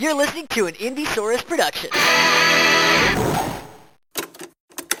You're listening to an Indiesaurus production.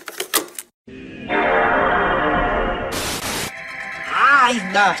 I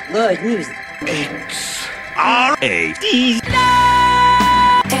got good music. It's R-A-D.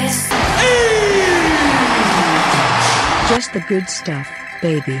 Just the good stuff,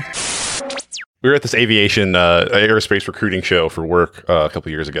 baby. We were at this aviation aerospace recruiting show for work a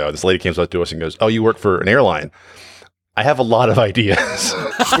couple years ago. This lady came up to us and goes, "Oh, you work for an airline? I have a lot of ideas."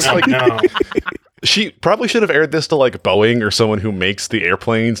 Like, No. she probably should have aired this to like Boeing or someone who makes the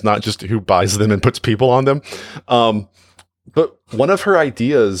airplanes, not just who buys them and puts people on them. But one of her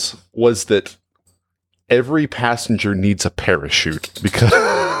ideas was that every passenger needs a parachute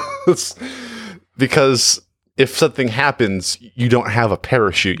because if something happens, you don't have a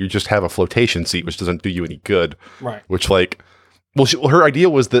parachute. You just have a flotation seat, which doesn't do you any good. Right. Which her idea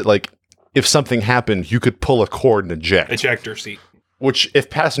was that like if something happened, you could pull a cord and eject. Ejector seat. Which, if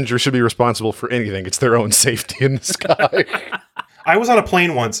passengers should be responsible for anything, it's their own safety in the sky. I was on a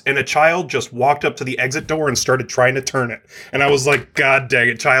plane once, and a child just walked up to the exit door and started trying to turn it. And I was like, "God dang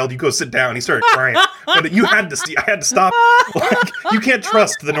it, child, you go sit down." He started crying. But I had to stop. Like, you can't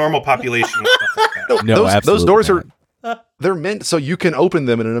trust the normal population and stuff like that. No, those doors not. they're meant so you can open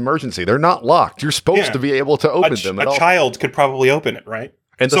them in an emergency. They're not locked. You're supposed to be able to open them. A child could probably open it, right?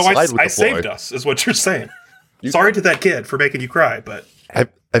 And so I deploy. saved us, is what you're saying. Sorry to that kid for making you cry, but...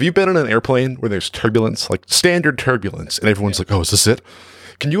 Have you been in an airplane where there's turbulence, like standard turbulence, and everyone's like, "Oh, is this it?"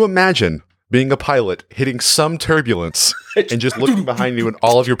 Can you imagine being a pilot, hitting some turbulence, and just looking behind you and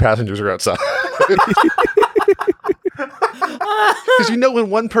all of your passengers are outside? Because you know when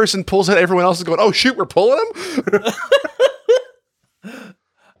one person pulls it, everyone else is going, "Oh, shoot, we're pulling him?"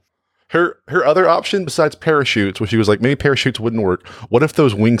 Her other option besides parachutes, which she was like, maybe parachutes wouldn't work. What if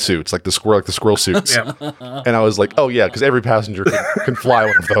those wingsuits, like the squirrel suits? Yeah. And I was like, oh yeah, because every passenger can fly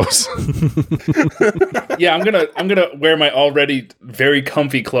one of those. Yeah, I'm gonna wear my already very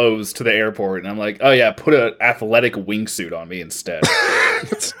comfy clothes to the airport, and I'm like, oh yeah, put an athletic wingsuit on me instead.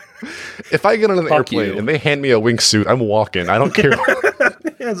 If I get on an Fuck airplane you. and they hand me a wingsuit, I'm walking. I don't care.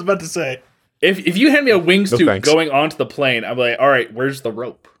 I was about to say. If you hand me a wingsuit thanks. going onto the plane, I'm like, all right, where's the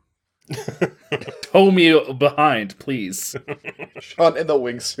rope? Tow me behind, please. On in the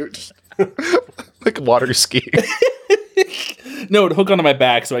wingsuit, like water skiing. No, to hook onto my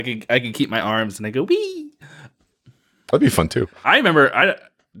back so I can keep my arms and I go wee. That'd be fun too. I remember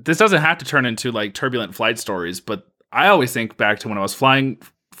this doesn't have to turn into like turbulent flight stories, but I always think back to when I was flying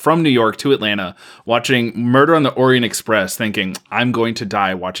from New York to Atlanta, watching Murder on the Orient Express, thinking, I'm going to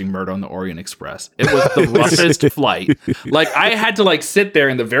die watching Murder on the Orient Express. It was the roughest flight. Like, I had to, like, sit there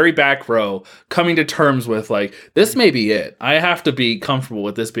in the very back row, coming to terms with, like, this may be it. I have to be comfortable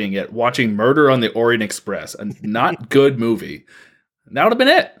with this being it. Watching Murder on the Orient Express, a not good movie. That would have been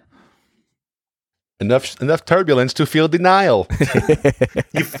it. Enough turbulence to feel denial.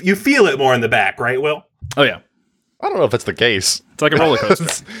 You feel it more in the back, right, Will? Oh, yeah. I don't know if that's the case. It's like a roller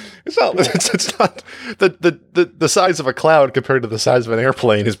coaster. It's not the size of a cloud compared to the size of an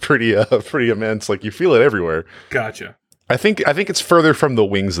airplane is pretty immense. Like you feel it everywhere. Gotcha. I think it's further from the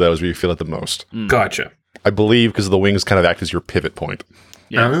wings though, is where you feel it the most. Gotcha. I believe because the wings kind of act as your pivot point.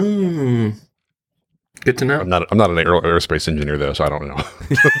 Yeah. Oh. Good to know. I'm not an aerospace engineer though, so I don't know.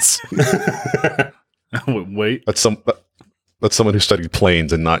 Wait. That's someone who studied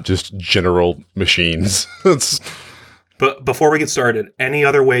planes and not just general machines. But before we get started, any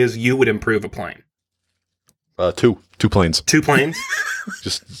other ways you would improve a plane? Two planes. 2 planes?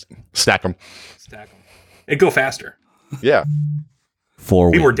 Just stack them. Stack them. It'd go faster. Yeah.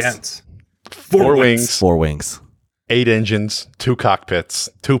 4 Be wings. more dense. 4 wings. 4 wings. 8 engines, 2 cockpits,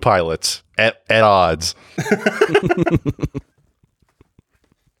 2 pilots at odds.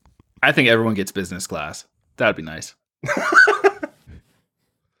 I think everyone gets business class. That'd be nice.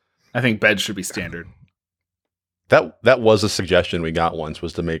 I think beds should be standard. That was a suggestion we got once,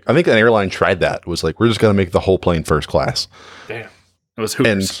 was to make. I think an airline tried that. It was like, we're just going to make the whole plane first class. Damn. It was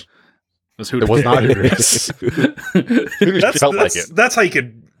Hooters. And It was Hooters. it was not Hooters. Hooters felt like it. That's how you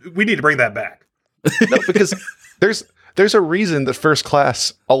could... We need to bring that back. No, because there's a reason that first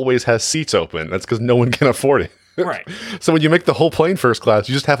class always has seats open. That's because no one can afford it. Right. So when you make the whole plane first class,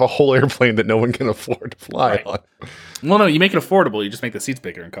 you just have a whole airplane that no one can afford to fly Right. on. Well, no, you make it affordable. You just make the seats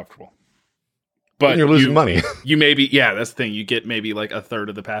bigger and comfortable. But And you're losing money. You maybe, yeah, that's the thing. You get maybe like a third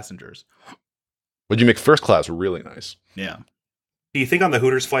of the passengers. Would you make first class really nice? Yeah. Do you think on the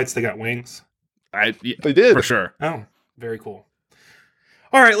Hooters flights they got wings? They did. For sure. Oh, very cool.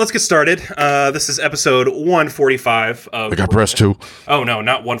 All right, let's get started. This is episode 145 of... I got breast too. Oh, no,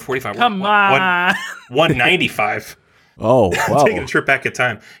 not 145. Come on. 195. Oh, wow. Taking a trip back in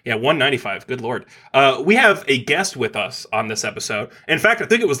time. Yeah, 195. Good Lord. We have a guest with us on this episode. In fact, I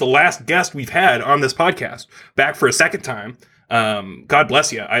think it was the last guest we've had on this podcast. Back for a second time. God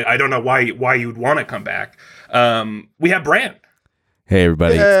bless you. I don't know why you'd want to come back. We have Bran. Hey,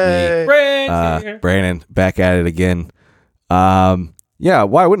 everybody. It's me, Brandon, back at it again. Yeah,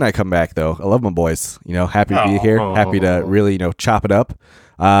 why wouldn't I come back, though? I love my boys. Happy to be here. Happy to really, chop it up.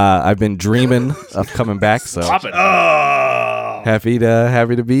 I've been dreaming of coming back, so Stop it. happy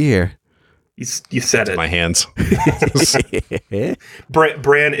to be here. You said it. My hands.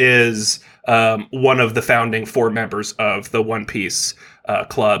 Bran is one of the founding 4 members of the One Piece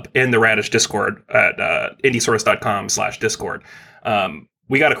club in the Radish Discord at indiesource.com/discord.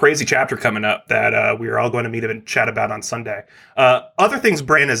 We got a crazy chapter coming up that we are all going to meet and chat about on Sunday. Other things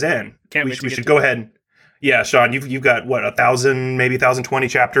Bran is in. We should go ahead and, yeah, Sean, you've got what, 1,000, maybe 1,020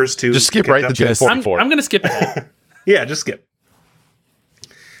 chapters to just skip right to Just- 44. I'm going to skip it. Yeah, just skip.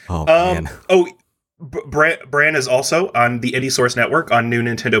 Oh, man. Bran is also on the Indie Source Network on New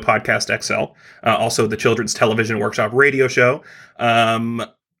Nintendo Podcast XL. Also the Children's Television Workshop radio show.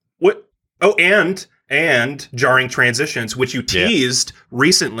 And Jarring Transitions, which you teased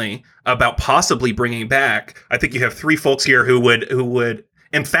recently about possibly bringing back. I think you have 3 folks here who would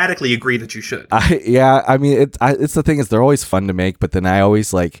emphatically agree that you should. I mean, it's the thing is they're always fun to make, but then I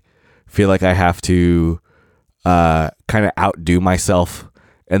always feel like I have to kind of outdo myself,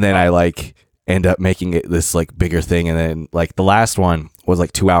 and then I end up making it this bigger thing, and then the last one was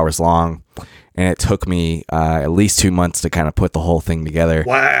 2 hours long, and it took me at least 2 months to kind of put the whole thing together.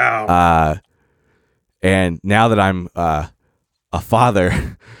 Wow. And now that I'm a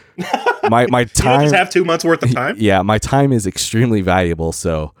father, my time, you don't just have 2 months worth of time. Yeah, my time is extremely valuable,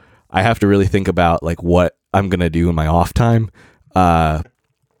 so I have to really think about what I'm gonna do in my off time.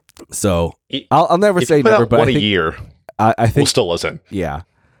 So I'll never say never, but one a year. I think We'll still listen. Yeah,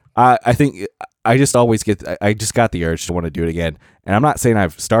 I think I just always I just got the urge to want to do it again, and I'm not saying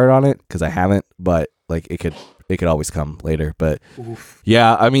I've started on it because I haven't, but it could always come later. But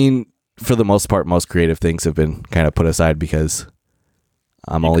yeah, I mean, for the most part, most creative things have been kind of put aside because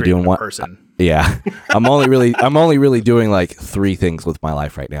I'm only doing one person. Yeah, I'm only really doing 3 things with my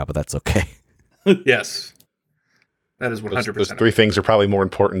life right now, but that's okay. Yes. That is 100%. Those 3 things are probably more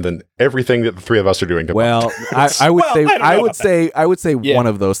important than everything that the 3 of us are doing. Well, I would I would say one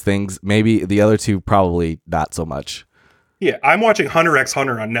of those things. Maybe the other 2 probably not so much. Yeah, I'm watching Hunter x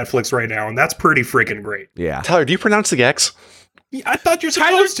Hunter on Netflix right now, and that's pretty freaking great. Yeah. Tyler, do you pronounce the X? Yeah, I thought you're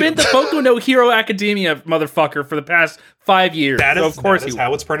Tyler's supposed to. been the Boku no Hero Academia motherfucker for the past 5 years. That is, so of course that is he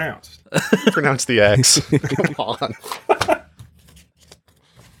how it's pronounced. Pronounce the X. Come on.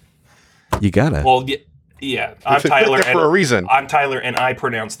 You gotta. Well, yeah. I'm Tyler, for a reason. I'm Tyler, and I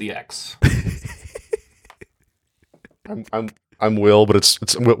pronounce the X. I'm Will, but it's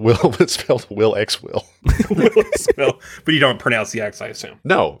Will, but it's spelled Will X Will. But you don't pronounce the X, I assume.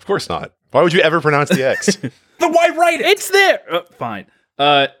 No, of course not. Why would you ever pronounce the X? Then why write it? It's there. Fine.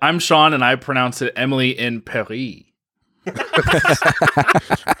 I'm Sean, and I pronounce it Emily in Paris.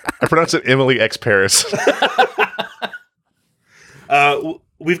 I pronounce it Emily X Paris.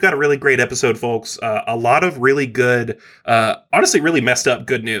 We've got a really great episode, folks. A lot of really good, honestly, really messed up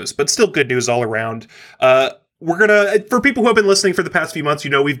good news, but still good news all around. We're gonna, for people who have been listening for the past few months,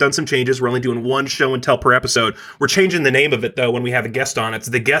 we've done some changes. We're only doing 1 show and tell per episode. We're changing the name of it, though, when we have a guest on. It's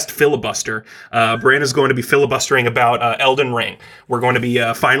the Guest Filibuster. Bran is going to be filibustering about Elden Ring. We're going to be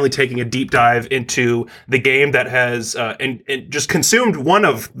finally taking a deep dive into the game that has and just consumed one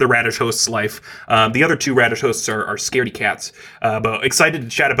of the Radish hosts' life. The other 2 Radish hosts are scaredy cats. But excited to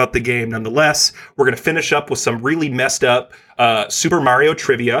chat about the game nonetheless. We're going to finish up with some really messed up Super Mario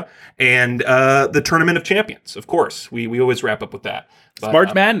trivia and the Tournament of Champions. Of course, we always wrap up with that. But,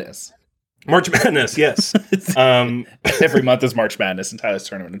 March Madness. March Madness, yes. Every month is March Madness and Tyler's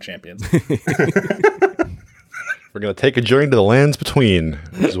Tournament of Champions. We're going to take a journey to the lands between,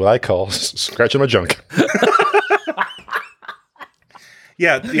 which is what I call scratching my junk.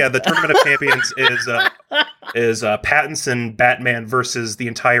 Yeah. The Tournament of Champions is Pattinson Batman versus the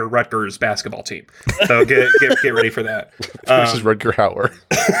entire Rutgers basketball team. So get ready for that. This is Rutger Hauer.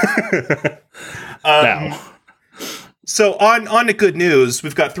 Now. So on to good news.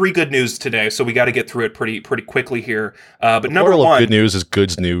 We've got 3 good news today, so we got to get through it pretty quickly here. But number Plural of 1, good news is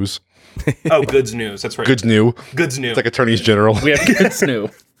goods news. Oh, goods news. That's right. Goods new. Goods new. It's like attorneys general. We have kids new.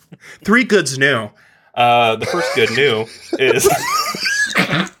 3 goods new. The first good new is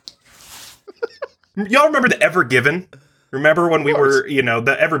y'all remember the Ever Given? Remember when we were,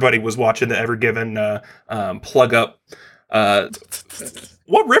 everybody was watching the Ever Given plug up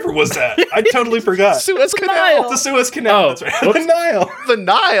What river was that? I totally forgot. Suez Canal. The Suez Canal. Oh, That's right. The Nile. The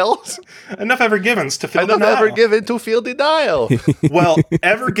Nile. Enough Ever Givens to fill the Enough Nile. Ever Given to feel the Nile. Well,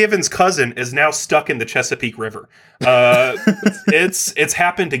 Ever Given's cousin is now stuck in the Chesapeake River. It's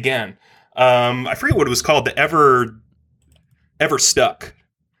happened again. I forget what it was called. The Ever Stuck.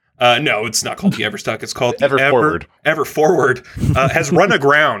 No, it's not called the Ever Stuck. It's called the Ever Forward. Ever Forward has run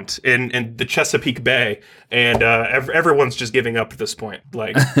aground in the Chesapeake Bay, and everyone's just giving up at this point.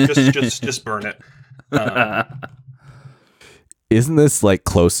 Like, just burn it. Isn't this like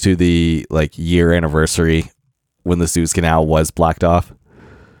close to the like year anniversary when the Suez Canal was blocked off?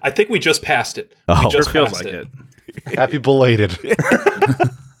 I think we just passed it. Oh, we just Feels passed like it. Happy belated.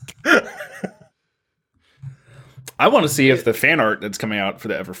 I want to see if the fan art that's coming out for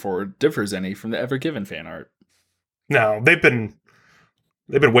the Ever Forward differs any from the Ever Given fan art. No, they've been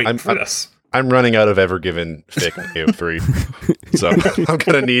waiting for this. I'm running out of Ever Given fic on AO3. So I'm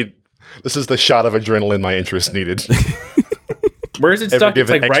going to need... This is the shot of adrenaline my interest needed. Where is it Ever stuck? It's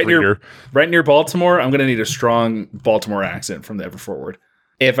Given like X-reader. right near Baltimore. I'm going to need a strong Baltimore accent from the Ever Forward.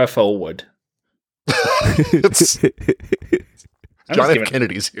 Ever Forward. It's I'm John just F. giving-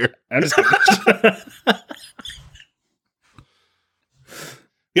 Kennedy's here. I'm just kidding.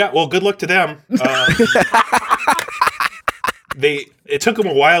 Yeah, well, good luck to them. It took them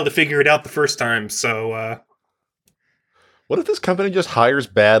a while to figure it out the first time, so What if this company just hires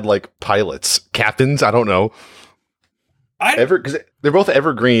bad, like, pilots? Captains? I don't know. Because they're both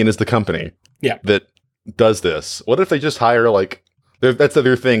Evergreen is the company that does this. What if they just hire, like... That's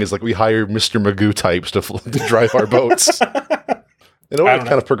their thing, is like, we hire Mr. Magoo types to drive our boats. You know, it's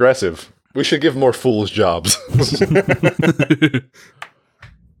kind of progressive. We should give more fools jobs.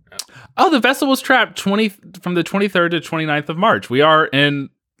 Oh, the vessel was trapped from the 23rd to 29th of March. We are in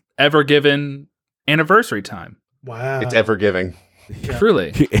Ever Given anniversary time. wow. It's ever giving.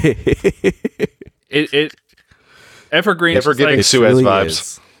 Truly. It Evergreen. Ever giving It Suez really vibes.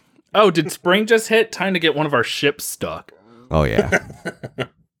 is. Oh, did spring just hit? Time to get one of our ships stuck. Oh yeah.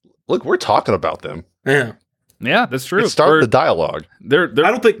 Look, we're talking about them. Yeah. Yeah, that's true. Start the dialogue. They're I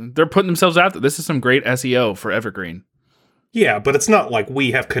don't think... they're putting themselves out there. This is some great SEO for Evergreen. Yeah, but it's not like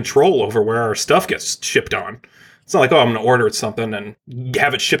we have control over where our stuff gets shipped on. It's not like, oh, I'm going to order something and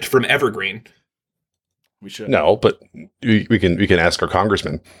have it shipped from Evergreen. We should. No, but we can ask our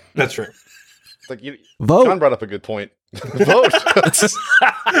congressman. That's true. It's like Vote. John brought up a good point. Vote.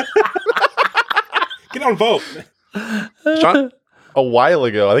 Get on vote. John, a while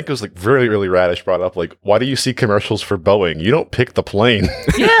ago, I think it was like really, really radish brought up, like, why do you see commercials for Boeing? You don't pick the plane.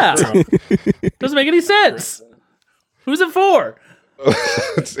 Yeah. Doesn't make any sense. Who's it for?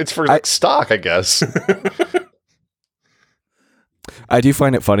 it's for like stock, I guess. I do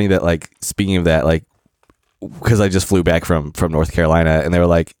find it funny that, like, speaking of that, like, because I just flew back from North Carolina, and they were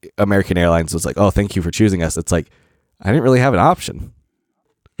like, American Airlines was like, "Oh, thank you for choosing us." It's like, I didn't really have an option.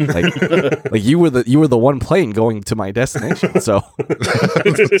 Like you were the one plane going to my destination, so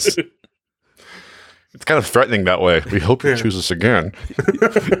It's kind of threatening that way. We hope you choose us again.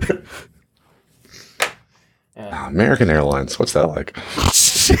 American Airlines, what's that like?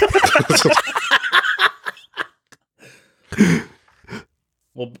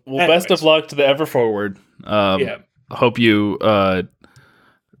 Well, best of luck to the Ever Forward. Yeah. Hope you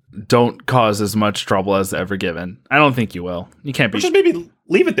don't cause as much trouble as the Ever Given. I don't think you will. You can't Or be. just maybe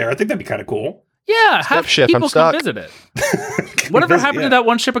leave it there. I think that'd be kind of cool. Yeah, have ship, people I'm come stuck. visit it. Whatever happened Yeah. to that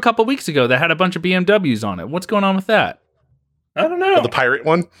one ship a couple weeks ago that had a bunch of BMWs on it? What's going on with that? I don't know. The pirate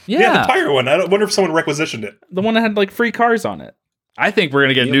one? Yeah, The pirate one. I wonder if someone requisitioned it. the one that had like free cars on it. I think we're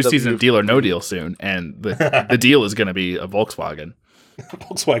gonna get a new BMW. season of Deal or No Deal soon, and the deal is gonna be a Volkswagen.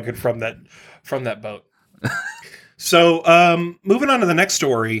 Volkswagen from that boat. So, moving on to the next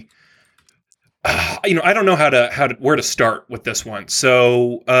story. I don't know where to start with this one.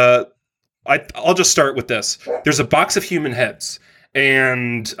 So, I'll just start with this. There's a box of human heads,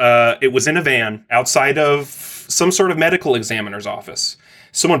 and it was in a van outside of some sort of medical examiner's office.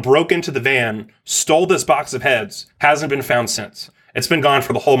 Someone broke into the van, stole this box of heads, hasn't been found since. It's been gone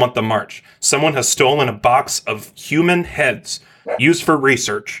for the whole month of March. Someone has stolen a box of human heads used for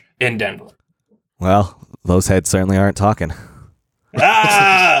research in Denver. well, those heads certainly aren't talking.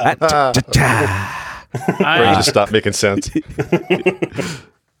 Ah! Brain just stopped making sense.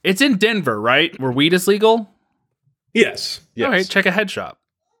 It's in Denver, right? Where weed is legal. Yes. Yes. All right, check a head shop.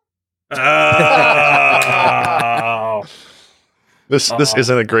 Oh. This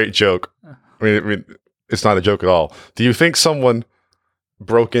isn't a great joke. I mean, it's not a joke at all. Do you think someone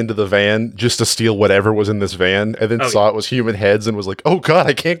broke into the van just to steal whatever was in this van, and then saw it was human heads and was like, "Oh God,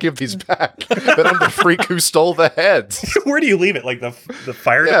 I can't give these back." Then I'm the freak who stole the heads. Where do you leave it? Like the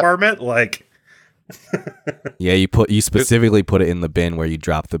fire department? Like, Yeah, you specifically put it in the bin where you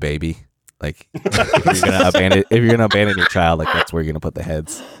drop the baby. Like, if you're gonna abandon your child, like that's where you're gonna put the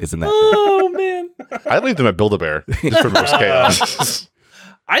heads. Isn't that? Oh man. I leave them at Build-A-Bear just for the most chaos.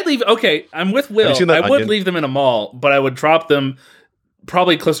 I'm with Will. seen that I would Onion? leave them in a mall, but I would drop them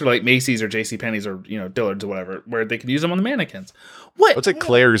probably closer to like Macy's or JCPenney's or Dillard's or whatever, where they could use them on the mannequins. What? What's at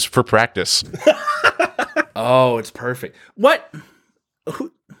Claire's for practice? Oh, it's perfect. What?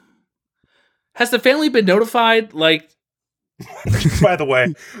 Who? Has the family been notified? Like, by the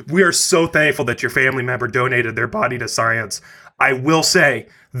way, we are so thankful that your family member donated their body to science. I will say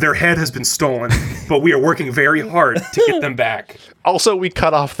their head has been stolen, but we are working very hard to get them back. Also, we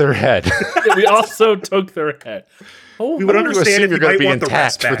cut off their head. we also took their head. Oh, We would understand if you might want the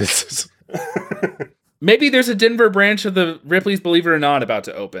rest back. this. maybe there's a Denver branch of the Ripley's Believe It or Not about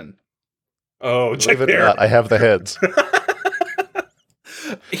to open. Oh, check Believe it or there. not, I have the heads.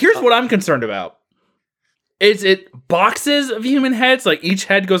 Here's what I'm concerned about. Is it boxes of human heads? Like each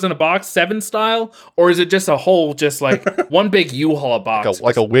head goes in a box, Seven style? Or is it just a whole, just like one big U-Haul box?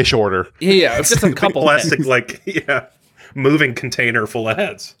 Like a wish order. Yeah, it's just a couple plastic, heads. moving container full of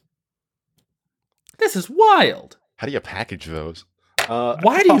heads. This is wild. How do you package those?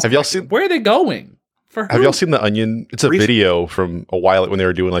 Why do you? Have y'all seen? Where are they going? For who? Have y'all seen The Onion? It's a video from a while when they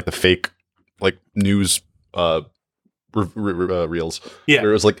were doing like the fake like news reels. Yeah. Where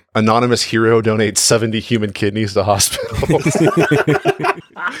it was like anonymous hero donates 70 human kidneys to hospitals.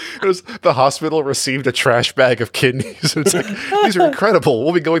 It was the hospital received a trash bag of kidneys. It's like, these are incredible.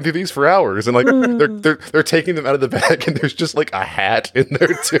 We'll be going through these for hours. And like they're taking them out of the bag and there's just like a hat in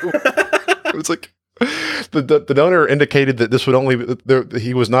there too. It's like the donor indicated that this would only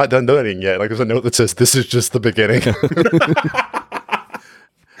he was not done donating yet. Like there's a note that says this is just the beginning.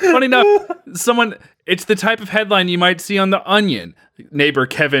 Funny enough, it's the type of headline you might see on The Onion. Neighbor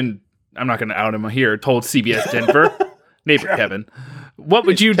Kevin, I'm not going to out him here, told CBS Denver. Neighbor Kevin, what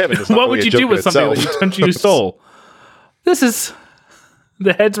would you do with something that you stole? This is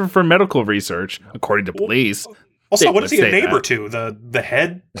the heads are for medical research, according to police. Also, They what is would he a say neighbor that. to?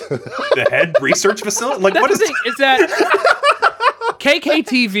 The head research facility? Like, That's what is the thing, is that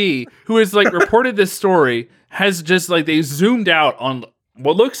KKTV, who has like reported this story, has just like they zoomed out on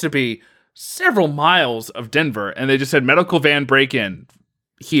what looks to be several miles of Denver, and they just said medical van break in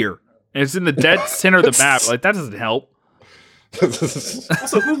here, and it's in the dead center of the map. Like that doesn't help.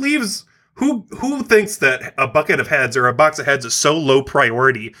 Also, who thinks that a bucket of heads or a box of heads is so low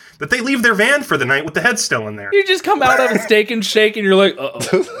priority that they leave their van for the night with the heads still in there? You just come out of a Steak and Shake, and you're like,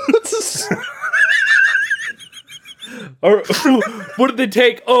 uh-oh. Or, what did they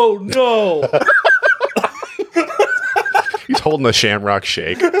take? Oh no! He's holding a Shamrock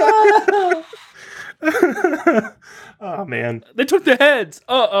Shake. Oh man. They took the heads.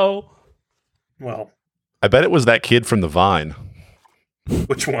 Uh-oh. Well, I bet it was that kid from the Vine.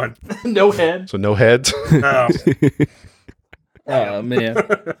 which one? No head. So no heads. Oh, Oh man.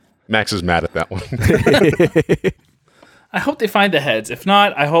 Max is mad at that one. I hope they find the heads. If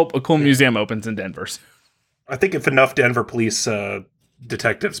not, I hope a cool museum opens in Denver. I think if enough Denver police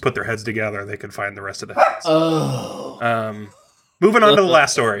detectives put their heads together, they could find the rest of the heads. Oh. Moving on to the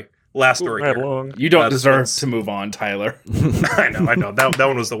last story. Last story here. You don't this deserve one's- to move on, Tyler. I know. That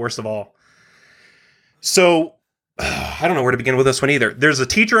one was the worst of all. So, I don't know where to begin with this one either. There's a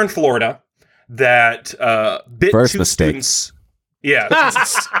teacher in Florida that bit First two mistake. students. Yeah.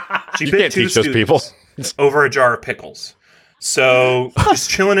 She You bit can't two teach those people. students over a jar of pickles. So, she's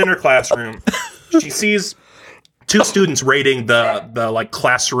chilling in her classroom. She sees two students raiding the like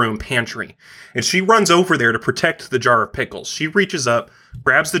classroom pantry. And she runs over there to protect the jar of pickles. She reaches up,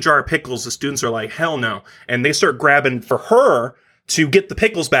 grabs the jar of pickles. The students are like, hell no. And they start grabbing for her to get the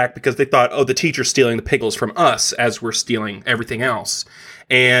pickles back because they thought, oh, the teacher's stealing the pickles from us as we're stealing everything else.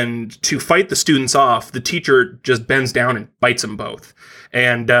 And to fight the students off, the teacher just bends down and bites them both.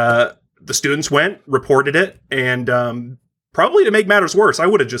 And the students went, reported it, and probably to make matters worse, I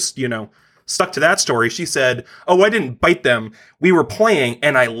would have just, stuck to that story. She said, oh, I didn't bite them. We were playing,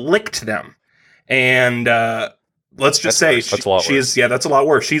 and I licked them. And let's just say that's a lot worse. that's a lot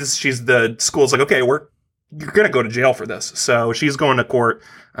worse. She's the school's like, okay, you're gonna go to jail for this. So she's going to court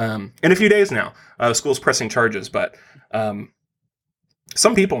in a few days now. The school's pressing charges, but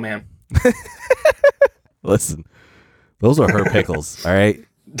some people, man, Listen, those are her pickles, all right?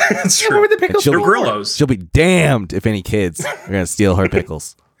 that's Where true. were the pickles she'll- They're for? Grillos. She'll be damned if any kids are going to steal her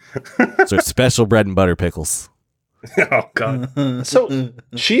pickles. Those are special bread and butter pickles. Oh god. So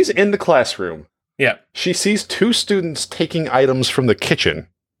she's in the classroom. Yeah. She sees two students taking items from the kitchen.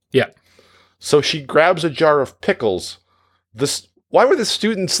 Yeah. So she grabs a jar of pickles. Why were the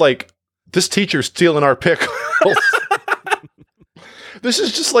students like, this teacher's stealing our pickles? This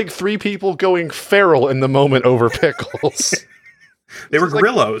is just like three people going feral in the moment over pickles. They were It's like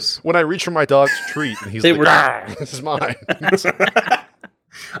Grillos. when I reach for my dog's treat and he's They like, were- "Ah, this is mine."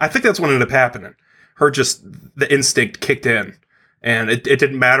 I think that's what ended up happening. The instinct kicked in. And it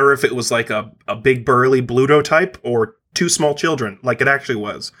didn't matter if it was like a big burly Bluto type or two small children, like it actually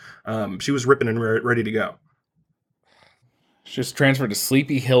was. She was ripping and ready to go. Just transferred to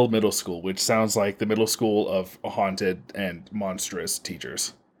Sleepy Hill Middle School, which sounds like the middle school of haunted and monstrous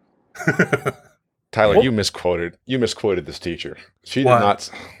teachers. Tyler, What? you misquoted this teacher. She What? did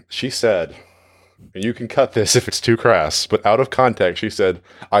not. She said, and you can cut this if it's too crass, but out of context, she said,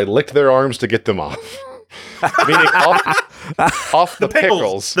 "I licked their arms to get them off," meaning off the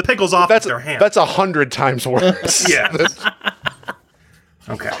pickles. The pickles off That's their hand. that's 100 times worse. Yeah.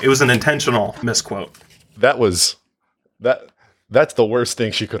 Okay. It was an intentional misquote. that was that. That's the worst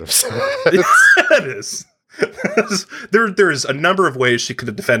thing she could have said. It is. There's a number of ways she could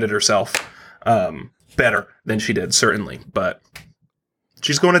have defended herself better than she did, certainly. But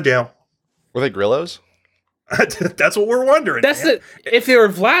she's going to jail. Were they Grillos? That's what we're wondering. That's man. it. If they were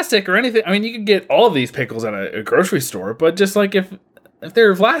Vlasic or anything, I mean, you could get all of these pickles at a grocery store, but just like if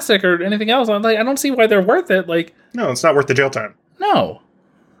they're Vlasic or anything else, I'm like, I don't see why they're worth it. Like, No, it's not worth the jail time. no.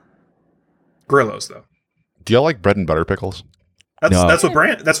 Grillos, though. Do y'all like bread and butter pickles? That's what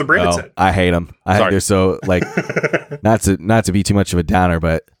Brandon No, said. I hate them. I think Sorry. they're so like not to be too much of a downer,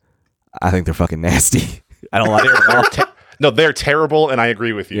 but I think they're fucking nasty. I don't like them at all. No, they're terrible, and I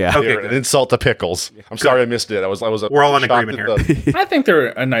agree with you. Yeah. They're Okay, an good. insult to pickles. I'm sorry I missed it. I was. We're all in shocked agreement at the- I think they're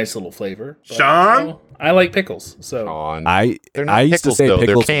a nice little flavor. but, Sean? you know, I like pickles, so on. They're not I used to pickles, say though. They're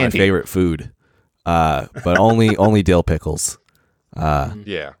pickles were my candy. favorite food, but only dill pickles.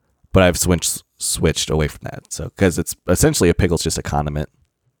 Yeah. But I've switched away from that. So because it's essentially a pickle's just a condiment.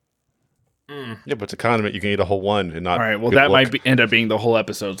 Yeah, but it's a condiment. You can eat a whole one and not. all right. Well, good that look. might end up being the whole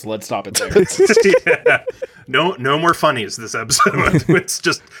episode. So let's stop it there. Yeah. No more funnies this episode. It's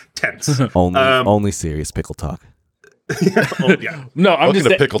just tense. Only serious pickle talk. Oh, yeah. No, I'm Welcome just to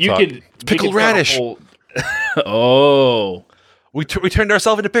saying, pickle you talk. could Pickle you could start a radish. whole- Oh, We turned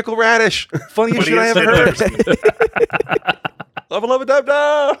ourselves into pickle radish. Funniest shit I ever heard. Love it,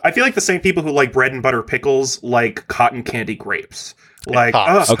 dub. I feel like the same people who like bread and butter pickles like cotton candy grapes. Like,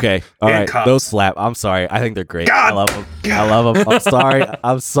 Pops. ugh. Okay, all And right. cups. Those slap. I'm sorry. I think they're great. God. I love them. I love them. I'm sorry.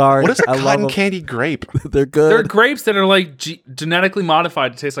 I'm sorry. What is a I love cotton 'em. candy grape? They're they're good. grapes that are like genetically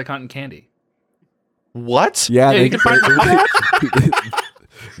modified to taste like cotton candy. What? Yeah, you they, can find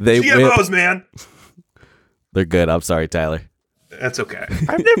they whip. GMOs, man. They're good. I'm sorry, Tyler. That's okay.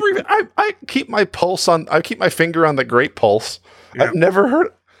 I've never even. I keep my pulse on. I keep my finger on the grape pulse. Yeah. I've never heard.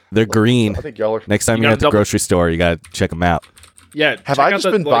 They're green. I think y'all are. Next time You you're gotta at the double- grocery store, you gotta check them out. Yeah. Have check I out just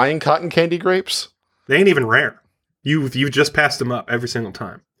the, been like- buying cotton candy grapes? They ain't even rare. You've just passed them up every single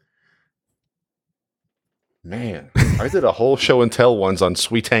time. Man, I did a whole show and tell ones on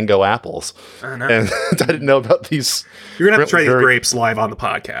Sweet Tango apples, I know. and I didn't know about these. You're gonna have to try these very- grapes live on the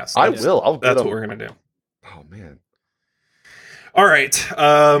podcast. I will. I'll get That's them. what we're gonna do. Oh man. All right.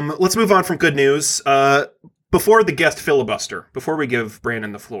 Let's move on from good news. Before the guest filibuster, before we give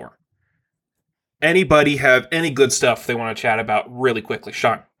Brandon the floor, anybody have any good stuff they want to chat about really quickly?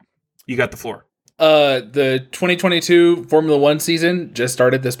 Sean, you got the floor. The 2022 Formula One season just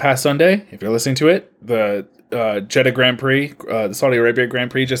started this past Sunday. If you're listening to it, the Jeddah Grand Prix, the Saudi Arabia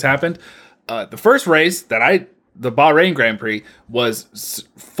Grand Prix just happened. The first race the Bahrain Grand Prix was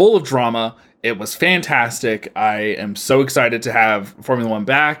full of drama. It was fantastic. I am so excited to have Formula One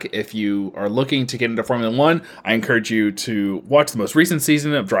back. If you are looking to get into Formula One, I encourage you to watch the most recent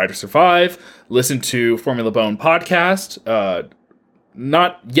season of Drive to Survive, listen to Formula Bone podcast.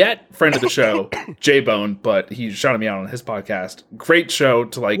 Not yet friend of the show, J Bone, but he shouted me out on his podcast. Great show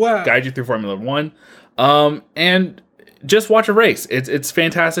to Wow. guide you through Formula One. And just watch a race. It's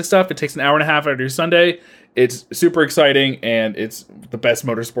fantastic stuff. It takes an hour and a half out of your Sunday. It's super exciting, and it's the best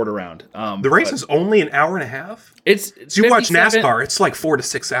motorsport around. The race is only an hour and a half. It's So you watch 57 NASCAR, it's like 4 to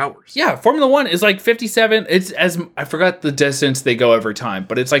 6 hours. Yeah, Formula One is like 57. It's I forgot the distance they go every time,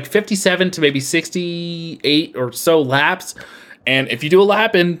 but it's like 57 to maybe 68 or so laps. And if you do a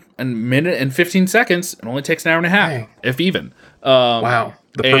lap in a minute and 15 seconds, it only takes an hour and a half, Dang. if even. Wow.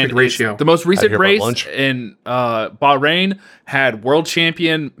 The perfect and ratio. it's the most recent hear about race lunch. in Bahrain had world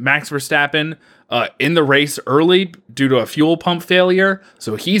champion Max Verstappen in the race early due to a fuel pump failure,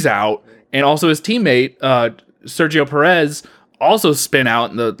 so he's out. And also his teammate Sergio Perez also spin out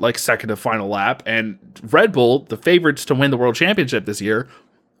in the second to final lap, and Red Bull, the favorites to win the world championship this year,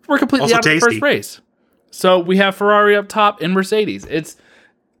 were completely Also out of the first tasty. race. So we have Ferrari up top and Mercedes.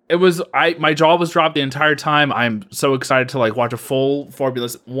 My jaw was dropped the entire time. I'm so excited to watch a full Formula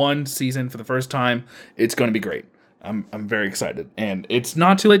One season for the first time. It's going to be great. I'm very excited, and it's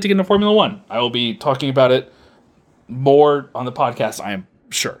not too late to get into Formula One. I will be talking about it more on the podcast, I am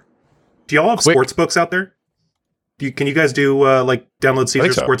sure. Do y'all have sports books out there? Can you guys do download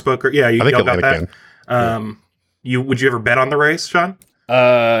Caesar so. Sportsbook? Or yeah, I think y'all got Atlanta that. can. Would you ever bet on the race, Sean?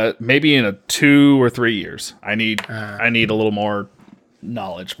 Maybe in 2 or 3 years. I need a little more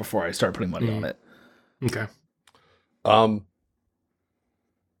knowledge before I start putting money on it. Okay.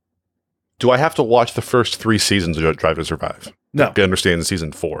 Do I have to watch the first 3 seasons of Drive to Survive? No. To understand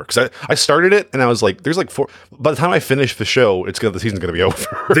season 4, because I started it and I was like, there's 4. By the time I finish the show, the season's gonna be over.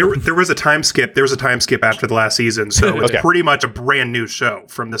 there was a time skip. There was a time skip after the last season, so it's Okay. pretty much a brand new show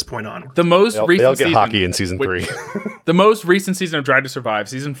from this point on. The most They'll recent get season, hockey in season 3. the most recent season of Drive to Survive,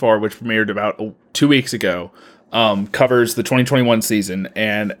 season 4, which premiered about 2 weeks ago, covers the 2021 season,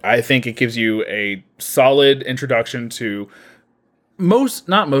 and I think it gives you a solid introduction to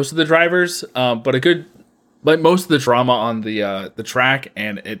not most of the drivers, but a good, most of the drama on the track,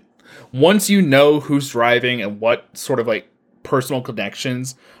 and it once you know who's driving and what sort of personal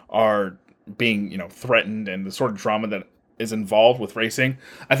connections are being threatened and the sort of drama that is involved with racing,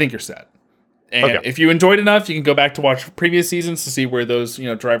 I think you're set. And if you enjoyed enough, you can go back to watch previous seasons to see where those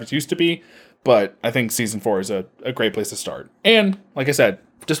drivers used to be. But I think season 4 is a great place to start. And like I said,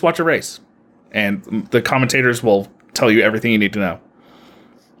 just watch a race, and the commentators will tell you everything you need to know.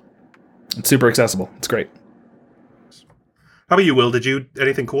 It's super accessible. It's great. How about you, Will? Did you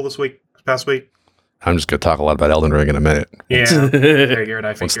anything cool this past week? I'm just gonna talk a lot about Elden Ring in a minute. Yeah, I figured.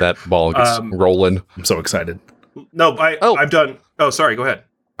 Once that ball gets rolling. I'm so excited. No, I've done. Oh, sorry. Go ahead.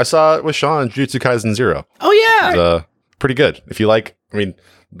 I saw it with Sean, Jujutsu Kaisen 0. Oh yeah, It's pretty good. If you like,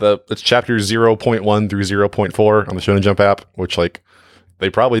 it's chapters 0.1 through 0.4 on the Shonen Jump app, which they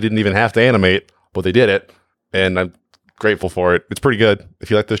probably didn't even have to animate, but they did it, and I'm grateful for it. It's pretty good. If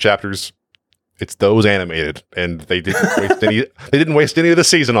you like those chapters, it's those animated, and they didn't waste any. They didn't waste any of the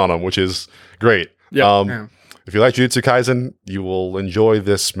season on them, which is great. Yeah. If you like Jujutsu Kaisen, you will enjoy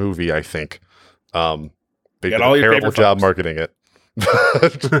this movie. I think they did all a your terrible favorite job folks. marketing it.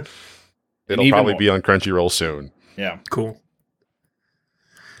 It'll even probably more. be on Crunchyroll soon. Yeah. Cool.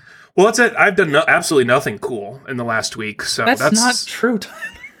 Well, that's it. I've done absolutely nothing cool in the last week. So that's not true.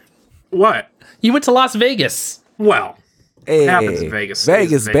 what. You went to Las Vegas. Well, Hey, happens in Vegas.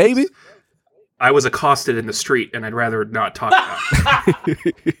 Vegas, baby. I was accosted in the street, and I'd rather not talk about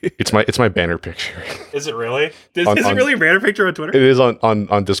it. It's my banner picture. Is it really? Is On- it on- really a banner picture on Twitter? It is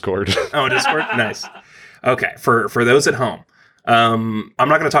on Discord. Oh, Discord? Nice. Okay, for those at home, I'm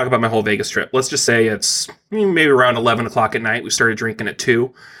not going to talk about my whole Vegas trip. Let's just say it's maybe around 11 o'clock at night. We started drinking at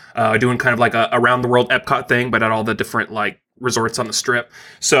 2, doing kind of like a around-the-world Epcot thing, but at all the different resorts on the Strip.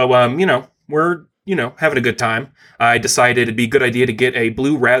 So, we're having a good time. I decided it'd be a good idea to get a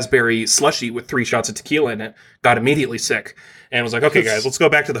blue raspberry slushie with 3 shots of tequila in it. Got immediately sick. And was like, okay, guys, let's go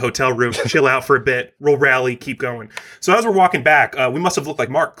back to the hotel room, chill out for a bit, we'll rally, keep going. So as we're walking back, we must have looked like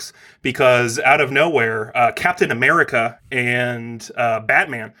marks, because out of nowhere, Captain America and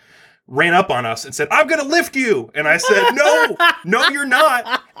Batman ran up on us and said, I'm going to lift you. And I said, no, you're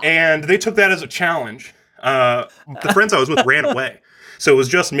not. And they took that as a challenge. The friends I was with ran away. So it was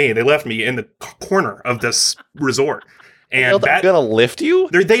just me. They left me in the corner of this resort. And I'm gonna lift you?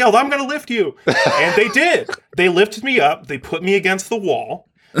 they yelled, I'm going to lift you. And they did. They lifted me up. They put me against the wall.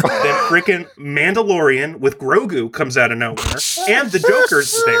 Then freaking Mandalorian with Grogu comes out of nowhere. And the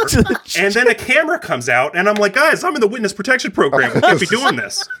Joker's there. And then a camera comes out. And I'm like, guys, I'm in the witness protection program. We can't be doing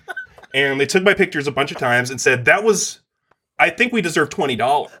this. And they took my pictures a bunch of times and said, I think we deserve $20.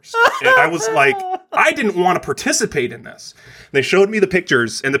 And I was like, I didn't want to participate in this. They showed me the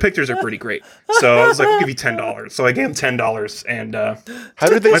pictures, and the pictures are pretty great. So I was like, I'll give you $10. So I gave them $10, and How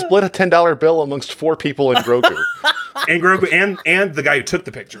did they split a $10 bill amongst 4 people in Grogu? and Grogu and the guy who took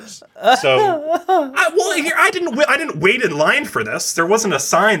the pictures. So I didn't wait in line for this. There wasn't a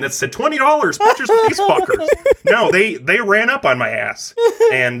sign that said $20 pictures with these fuckers. No, they ran up on my ass.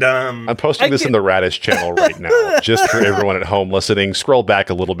 And I'm posting this in the Radish channel right now, just for everyone at home listening. Scroll back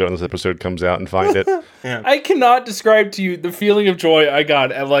a little bit when this episode comes out and find it. I cannot describe to you the feeling of joy I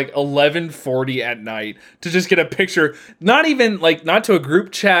got at 11:40 at night to just get a picture, not even not to a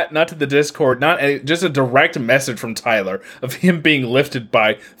group chat, not to the Discord, just a direct message from Tyler of him being lifted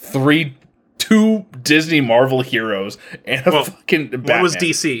by 2 Disney Marvel heroes and a fucking Batman. one was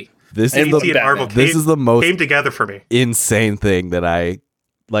DC. This is DC and Marvel the most came together for me. insane thing that I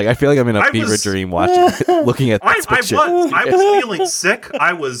feel like I'm in a fever dream watching, looking at this picture. I was feeling sick.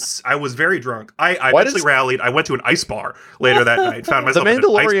 I was very drunk. I eventually rallied. I went to an ice bar later that night. Found myself. The in an ice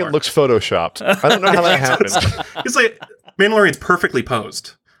Mandalorian bar. looks photoshopped. I don't know how that happened. It's like Mandalorian's perfectly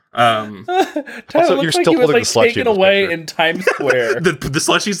posed. Tyler, Also, looks you're like still he was pulling like the slushy taken in this away picture. in Times Square. The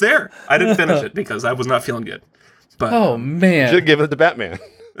slushy's there. I didn't finish it because I was not feeling good. But Oh Should man. have given it to Batman.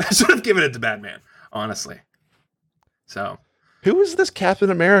 I should have given it to Batman, honestly. So Who is this Captain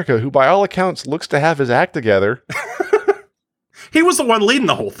America who, by all accounts, looks to have his act together, he was the one leading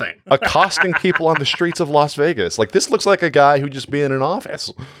the whole thing. accosting people on the streets of Las Vegas? Like, this looks like a guy who just be in an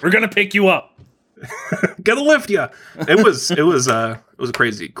office. We're gonna pick you up. Gonna lift ya. It was a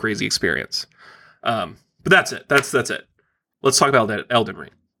crazy experience. But that's it. That's it. Let's talk about that Elden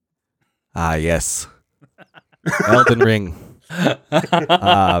Ring. Ah, yes. Elden Ring.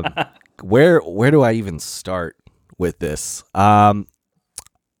 Where do I even start with this? All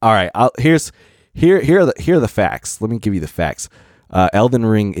right. Here are the facts. Let me give you the facts. Elden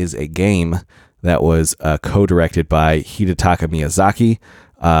Ring is a game that was co-directed by Hidetaka Miyazaki,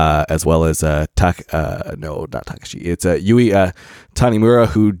 as well as not Takashi. It's Yui Tanimura,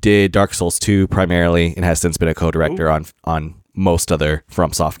 who did Dark Souls 2 primarily and has since been a co-director on most other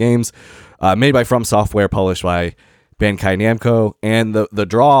FromSoft games. Made by From Software, published by Bandai Namco. And the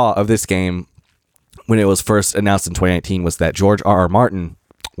draw of this game, when it was first announced in 2019, was that George R.R. Martin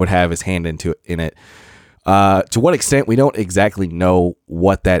would have his hand in it. To what extent, we don't exactly know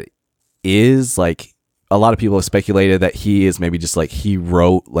what that is. Like, a lot of people have speculated that he is maybe just like he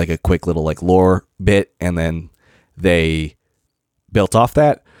wrote like a quick little like lore bit and then they built off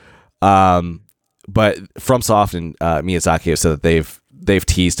that. But FromSoft and Miyazaki have said that they've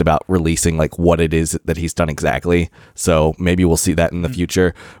teased about releasing like what it is that he's done exactly. So maybe we'll see that in the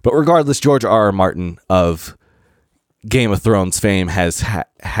future. But regardless, George R.R. Martin of Game of Thrones fame has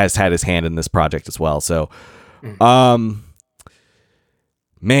had his hand in this project as well. So,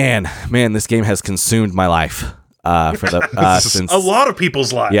 man, this game has consumed my life for the since A lot of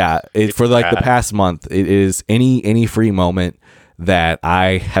people's lives. yeah, for like the past month. It is any free moment that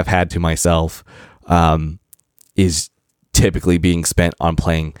I have had to myself is typically being spent on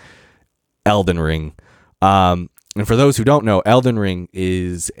playing Elden Ring. And for those who don't know, Elden Ring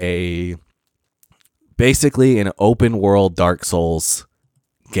is basically an open world Dark Souls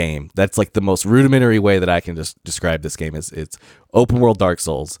game. That's like the most rudimentary way that I can just describe this game. Is it's open world Dark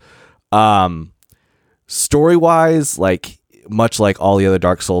Souls. Story wise, like much like all the other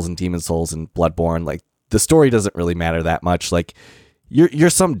Dark Souls and Demon Souls and Bloodborne, like the story doesn't really matter that much. Like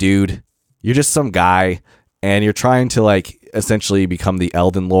you're some dude, you're just some guy, and you're trying to like essentially become the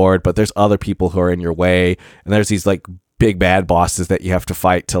Elden Lord, but there's other people who are in your way, and there's these like big bad bosses that you have to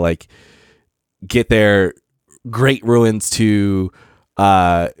fight to like get their great ruins to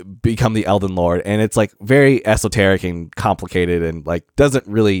become the Elden Lord. And it's like very esoteric and complicated and like doesn't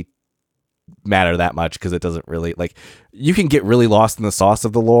really matter that much because it doesn't really like you can get really lost in the sauce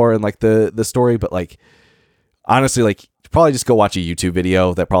of the lore and like the story, but like honestly, like probably just go watch a YouTube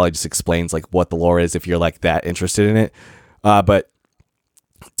video that probably just explains like what the lore is if you're like that interested in it. But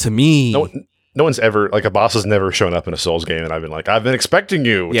to me, No one's ever, like, a boss has never shown up in a Souls game, and I've been expecting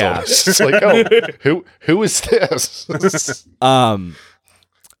you. It's Yeah. always just like, oh, who is this?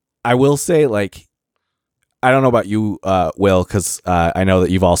 I will say, like, I don't know about you, Will, because I know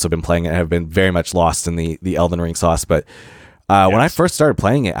that you've also been playing it and have been very much lost in the Elden Ring sauce. But when I first started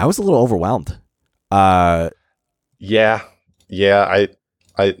playing it, I was a little overwhelmed. Yeah. I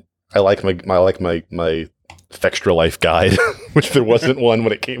like my Fextra Life guide, which there wasn't one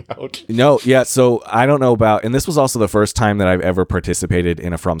when it came out. No, yeah. So I don't know about, and this was also the first time that I've ever participated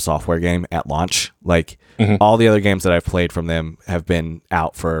in a From Software game at launch. Like all the other games that I've played from them have been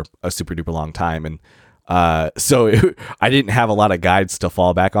out for a super duper long time, and so I didn't have a lot of guides to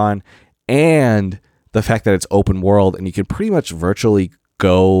fall back on, and the fact that it's open world and you can pretty much virtually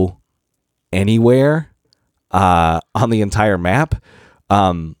go anywhere on the entire map.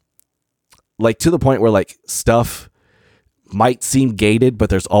 Like to the point where like stuff might seem gated, but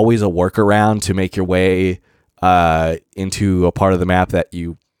there's always a workaround to make your way into a part of the map that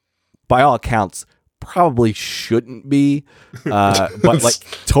you, by all accounts, probably shouldn't be, but like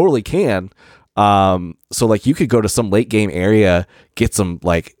totally can. So like you could go to some late game area, get some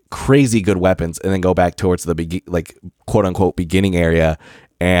like crazy good weapons, and then go back towards the like quote unquote beginning area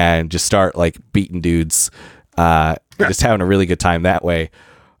and just start like beating dudes, just having a really good time that way.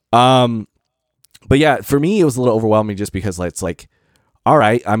 But yeah, for me, it was a little overwhelming just because it's like, all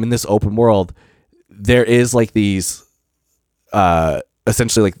right, I'm in this open world. There is like these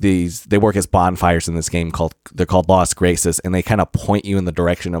essentially like they work as bonfires in this game they're called Lost Graces, and they kind of point you in the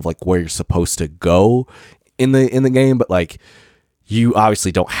direction of like where you're supposed to go in the game, but like you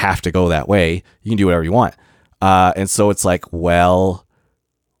obviously don't have to go that way. You can do whatever you want. And so it's like, well,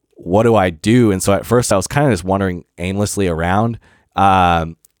 what do I do? And so at first I was kind of just wandering aimlessly around.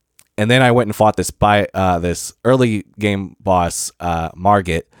 And then I went and fought this early game boss,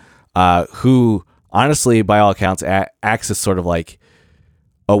 Margit, who honestly, by all accounts, acts as sort of like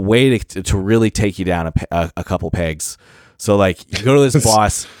a way to really take you down a couple pegs. So like you go to this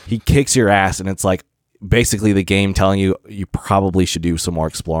boss, he kicks your ass, and it's like basically the game telling you probably should do some more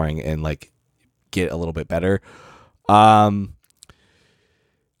exploring and like get a little bit better.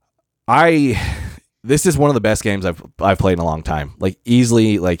 This is one of the best games I've played in a long time. Like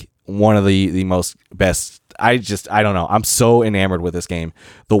easily like one of the most best. I don't know. I'm so enamored with this game.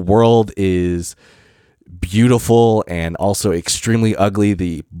 The world is beautiful and also extremely ugly.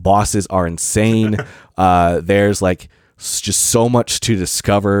 The bosses are insane. There's like just so much to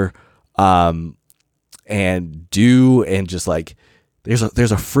discover and do, and just like there's a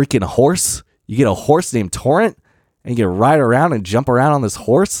freaking horse. You get a horse named Torrent, and you get to ride around and jump around on this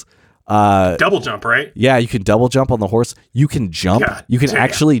horse. Double jump, right? Yeah, you can double jump on the horse. You can jump. God you can damn.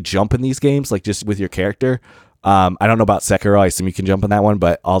 actually jump in these games, like just with your character. I don't know about Sekiro. I assume you can jump in that one,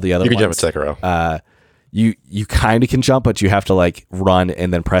 but all the other You can ones, jump at Sekiro. You kind of can jump, but you have to like run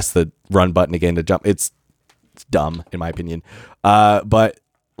and then press the run button again to jump. It's dumb in my opinion. But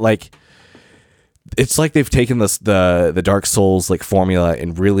like it's like they've taken the Dark Souls like formula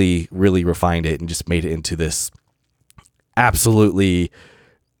and really, really refined it and just made it into this absolutely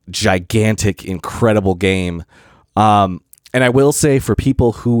gigantic, incredible game. And I will say for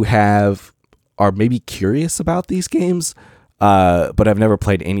people who are maybe curious about these games, but I've never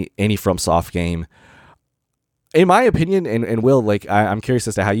played any FromSoft game, in my opinion, and Will, like I'm curious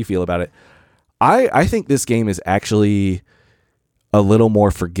as to how you feel about it. I think this game is actually a little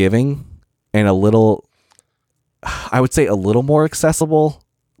more forgiving and I would say a little more accessible.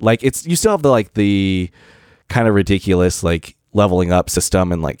 Like you still have the kind of ridiculous like leveling up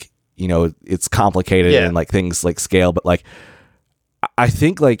system, and like, you know, it's complicated and like things like scale, but like I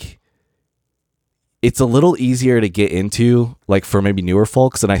think like it's a little easier to get into like for maybe newer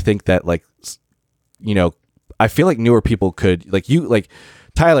folks. And I think that like, you know, I feel like newer people could like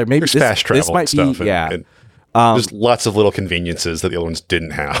Tyler, maybe There's fast travel this might and stuff, be, and there's lots of little conveniences that the other ones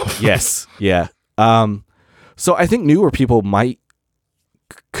didn't have. Yes. Yeah. So I think newer people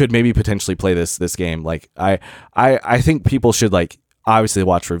could maybe potentially play this game. Like I think people should like obviously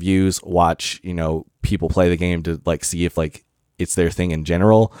watch reviews, watch, you know, people play the game to like see if like it's their thing in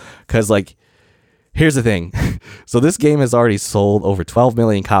general. 'Cause like, here's the thing. So this game has already sold over 12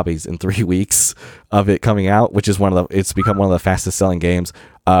 million copies in 3 weeks of it coming out, which is it's become one of the fastest selling games.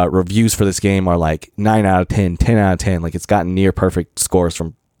 Reviews for this game are like 9 out of 10, 10 out of 10. Like it's gotten near perfect scores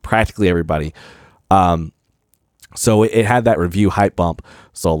from practically everybody. So it had that review hype bump.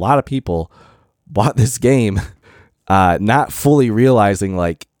 So a lot of people bought this game, not fully realizing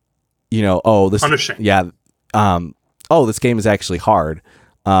like, you know, this game is actually hard.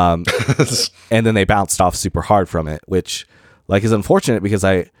 And then they bounced off super hard from it, which like is unfortunate because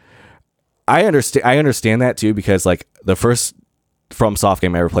I understand that too, because like the first FromSoft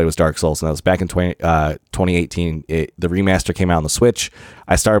game I ever played was Dark Souls, and that was back in 2018. The remaster came out on the Switch.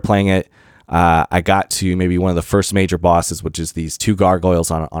 I started playing it. I got to maybe one of the first major bosses, which is these two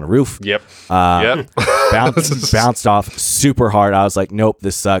gargoyles on a roof. Yep. Bounced off super hard. I was like, nope,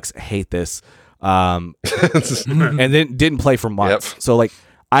 this sucks. I hate this. And then didn't play for months. Yep. So like,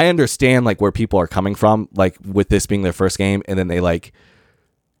 I understand like where people are coming from, like with this being their first game, and then they like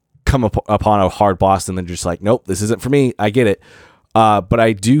come upon a hard boss and then just like, nope, this isn't for me. I get it. But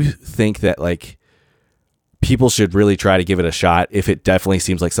I do think that like people should really try to give it a shot if it definitely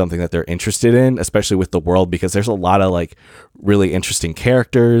seems like something that they're interested in, especially with the world, because there's a lot of like really interesting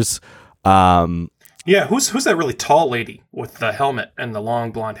characters. Yeah, who's that really tall lady with the helmet and the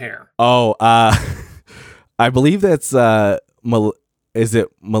long blonde hair? Oh, I believe that's is it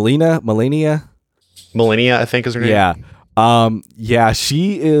Melania? Millennia, I think is her name. Yeah.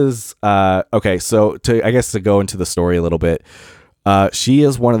 She is okay, so to go into the story a little bit. She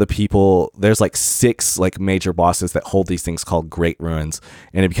is one of the people. There's like 6 like major bosses that hold these things called Great Ruins,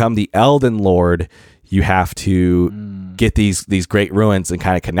 and to become the Elden Lord, you have to get these Great Ruins and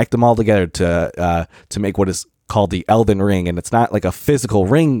kind of connect them all together to make what is called the Elden Ring. And it's not like a physical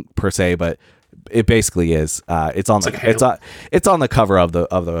ring per se, but it basically is. It's on the cover of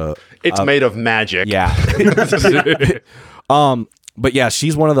the. It's made of magic. Yeah. But yeah,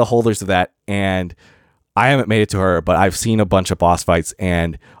 she's one of the holders of that, and I haven't made it to her, but I've seen a bunch of boss fights,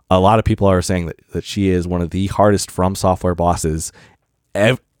 and a lot of people are saying that she is one of the hardest From Software bosses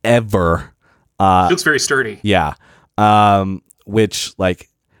ever. She looks very sturdy. Yeah. Which, like,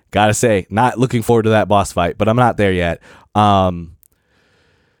 gotta say, not looking forward to that boss fight, but I'm not there yet. But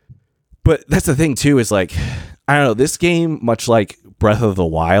that's the thing too, is like, I don't know, this game, much like Breath of the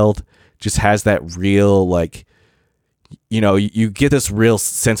Wild, just has that real, like, you know, you get this real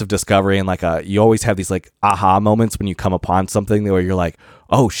sense of discovery, and like you always have these like aha moments when you come upon something where you're like,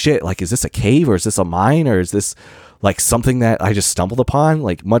 oh shit, like, is this a cave, or is this a mine, or is this like something that I just stumbled upon?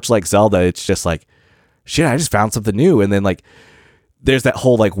 Like, much like Zelda, it's just like, shit, I just found something new. And then like there's that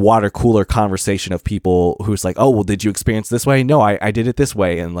whole like water cooler conversation of people who's like, oh, well, did you experience this way? No, I did it this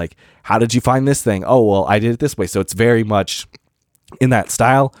way. And like, how did you find this thing? Oh, well, I did it this way. So it's very much in that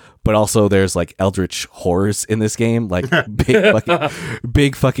style, but also there's like eldritch horrors in this game, like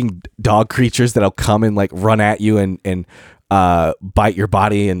big fucking dog creatures that'll come and like run at you and bite your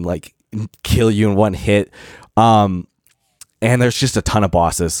body and like kill you in one hit. And there's just a ton of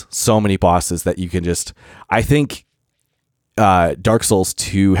bosses, so many bosses that you can just, I think Dark Souls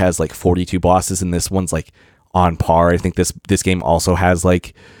 2 has like 42 bosses, and this one's like on par. I think this game also has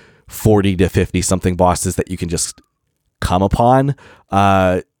like 40 to 50 something bosses that you can just come upon.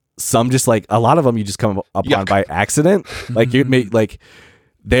 Some just like, a lot of them you just come upon by accident. Like you may like,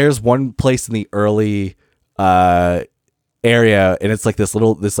 there's one place in the early area, and it's like this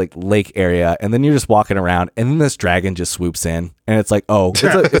like lake area, and then you're just walking around, and then this dragon just swoops in, and it's like, oh,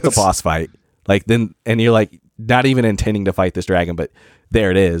 it's a boss fight. Like then, and you're like not even intending to fight this dragon, but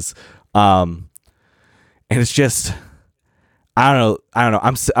there it is. And it's just, I don't know.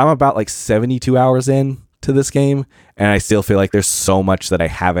 I'm about like 72 hours in to this game, and I still feel like there's so much that I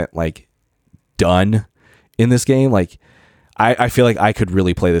haven't like done in this game. Like I feel like I could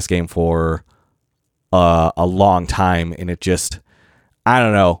really play this game for a long time, and it just, I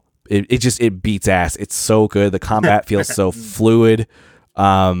don't know, it beats ass. It's so good. The combat feels so fluid.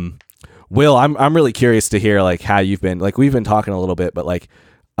 Will, I'm really curious to hear like how you've been, like, we've been talking a little bit, but like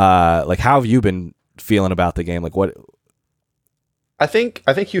how have you been feeling about the game? Like what? I think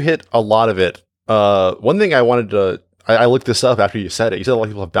you hit a lot of it. One thing I wanted to, I looked this up after you said it. You said a lot of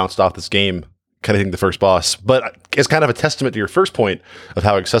people have bounced off this game kind of hitting the first boss, but it's kind of a testament to your first point of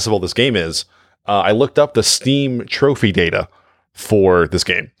how accessible this game is. I looked up the Steam trophy data for this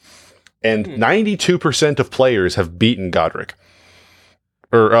game, and 92% of players have beaten Godric.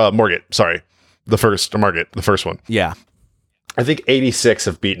 Or Morgott, sorry. Margit, the first one. Yeah. I think 86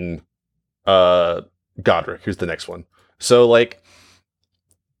 have beaten Godric, who's the next one. So, like,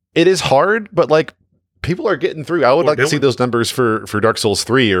 it is hard, but, like, people are getting through. I would like to see those numbers for Dark Souls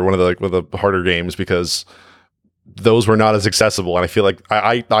 3 or one of the harder games, because those were not as accessible. And I feel like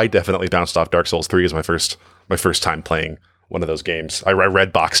I definitely bounced off Dark Souls 3 as my first time playing one of those games. I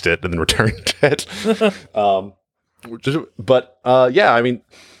red boxed it and then returned it. Yeah, I mean,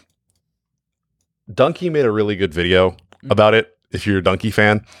 Dunkey made a really good video about it. If you're a Dunkey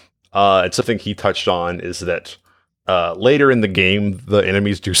fan, it's something he touched on is that later in the game, the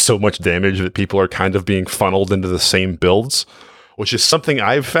enemies do so much damage that people are kind of being funneled into the same builds, which is something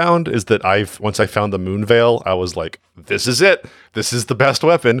I've found is that once I found the Moonveil, I was like, this is it. This is the best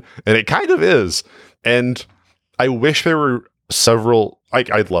weapon. And it kind of is. And I wish there were several.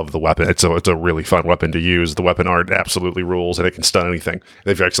 I love the weapon. It's a really fun weapon to use. The weapon art absolutely rules, and it can stun anything.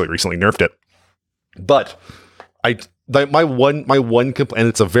 They've actually recently nerfed it. But my one complaint, and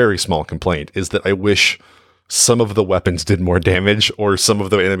it's a very small complaint, is that I wish some of the weapons did more damage, or some of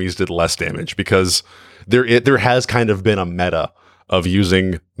the enemies did less damage, because there has kind of been a meta of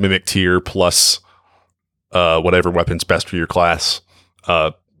using Mimic Tier plus whatever weapon's best for your class.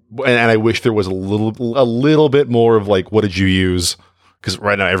 And I wish there was a little bit more of like, what did you use? Because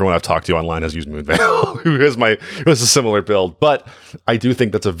right now everyone I've talked to online has used Moonveil, who has a similar build. But I do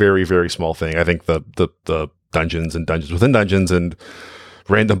think that's a very, very small thing. I think the dungeons and dungeons within dungeons and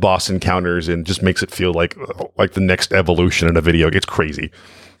random boss encounters, and just makes it feel like the next evolution in a video. It gets crazy.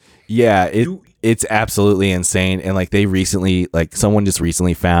 Yeah, it's absolutely insane. And like someone just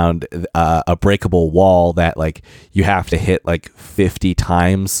recently found a breakable wall that like you have to hit like 50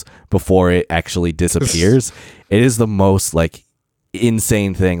 times before it actually disappears. It is the most like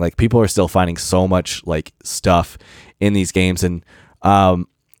insane thing. Like, people are still finding so much like stuff in these games, and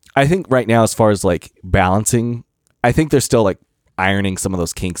I think right now, as far as like balancing, I think they're still like ironing some of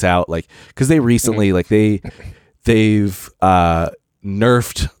those kinks out, like, because they recently like they've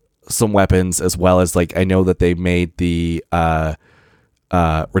nerfed some weapons, as well as like I know that they made the Radahn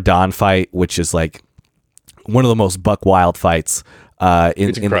fight, which is like one of the most buck wild fights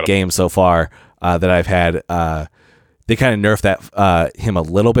in the game so far. that I've had. They kind of nerfed that him a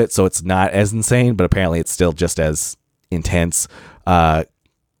little bit, so it's not as insane, but apparently it's still just as intense. The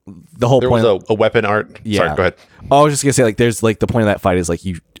whole There point was a weapon art. Yeah. Sorry, go ahead. Oh, I was just gonna say, like, there's like the point of that fight is like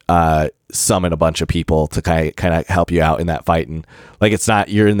you summon a bunch of people to kind of help you out in that fight, and like it's not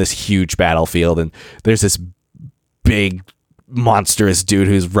you're in this huge battlefield, and there's this big monstrous dude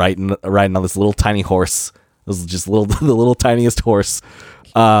who's riding on this little tiny horse. This is just the little tiniest horse.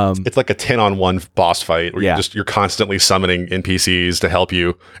 It's like a 10-on-1 boss fight where you're constantly summoning NPCs to help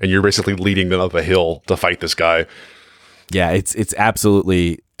you, and you're basically leading them up a hill to fight this guy. Yeah, it's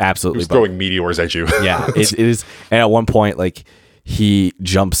absolutely He's throwing meteors at you. Yeah, it is. And at one point, like, he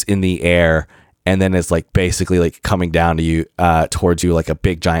jumps in the air and then is like basically like coming down to you, towards you like a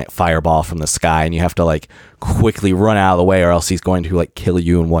big giant fireball from the sky, and you have to like quickly run out of the way, or else he's going to like kill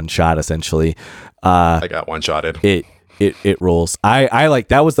you in one shot. Essentially, I got one-shotted. It rules. I like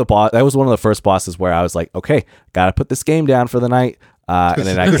that was the boss. That was one of the first bosses where I was like, okay, gotta put this game down for the night. And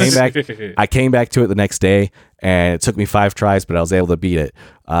then I came back to it the next day, and it took me 5 tries, but I was able to beat it.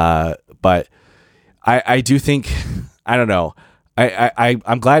 But I do think, I don't know.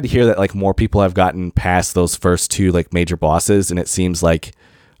 I'm glad to hear that like more people have gotten past those first 2 like major bosses, and it seems like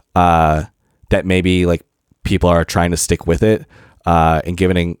that maybe like people are trying to stick with it, and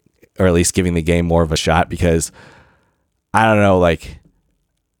giving the game more of a shot, because I don't know, like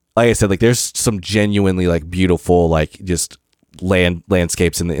I said, like there's some genuinely like beautiful like just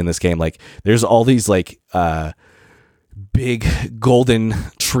landscapes in this game. Like there's all these like big golden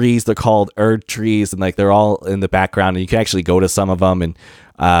trees. They're called Erd trees, and like they're all in the background, and you can actually go to some of them,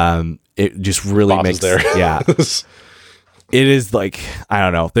 and it just really Boss makes is there. Yeah. It is like, I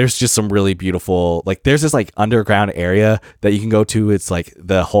don't know, there's just some really beautiful, like there's this like underground area that you can go to. It's like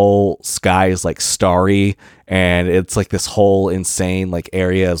the whole sky is like starry, and it's like this whole insane like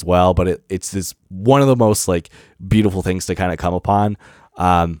area as well, but it's this one of the most like beautiful things to kind of come upon.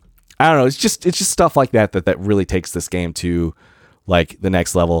 I don't know, it's just stuff like that really takes this game to like the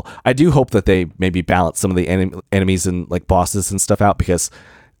next level. I do hope that they maybe balance some of the enemies and like bosses and stuff out, because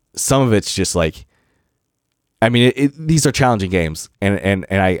some of it's just like, I mean, these are challenging games, and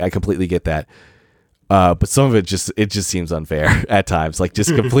I completely get that. But some of it just seems unfair at times, like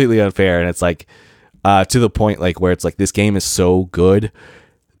just completely unfair. And it's like, to the point like where it's like, this game is so good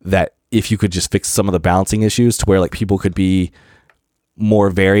that if you could just fix some of the balancing issues to where like people could be more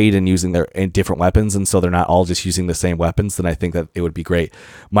varied in using their different weapons, and so they're not all just using the same weapons, then I think that it would be great.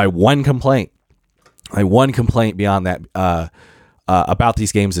 My one complaint beyond that, about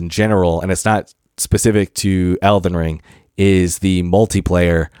these games in general, and it's not specific to Elden Ring, is the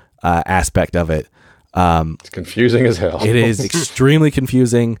multiplayer aspect of it. It's confusing as hell. It is extremely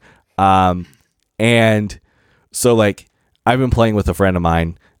confusing. And so like I've been playing with a friend of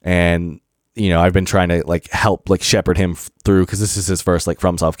mine, and you know, I've been trying to like help like shepherd him through, because this is his first like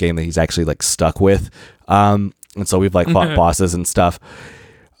FromSoft game that he's actually like stuck with. And so we've like fought bosses and stuff.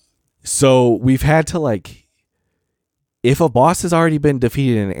 So we've had to like, if a boss has already been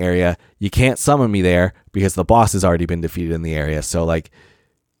defeated in an area, you can't summon me there because the boss has already been defeated in the area. So like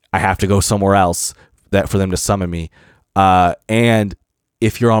I have to go somewhere else for them to summon me. And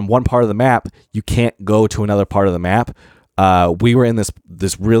if you're on one part of the map, you can't go to another part of the map. We were in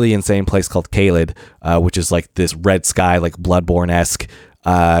this really insane place called Caelid, which is like this red sky, like Bloodborne-esque,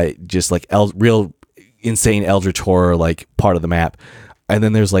 just like real insane eldritch horror like part of the map. And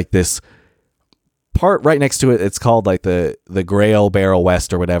then there's like this part right next to it. It's called like the Grail Barrow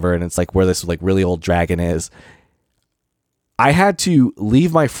West or whatever, and it's like where this like really old dragon is. I had to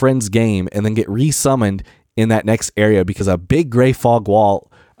leave my friend's game and then get resummoned in that next area because a big gray fog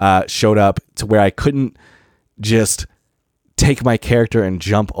wall showed up to where I couldn't just take my character and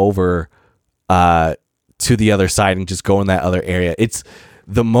jump over to the other side and just go in that other area. It's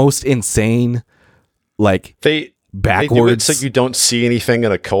the most insane, like backwards. They do it so you don't see anything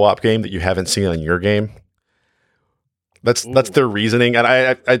in a co-op game that you haven't seen in your game. That's their reasoning, and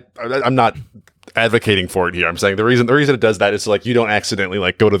I'm not advocating for it here. I'm saying the reason it does that is like you don't accidentally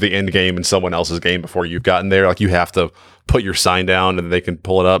like go to the end game in someone else's game before you've gotten there. Like you have to put your sign down and they can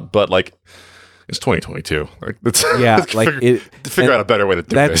pull it up. But like it's 2022. Like figure out a better way to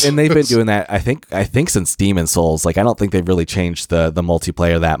do this. And they've been doing that. I think since Demon's Souls. Like I don't think they've really changed the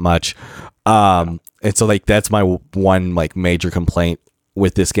multiplayer that much. And so like that's my one like major complaint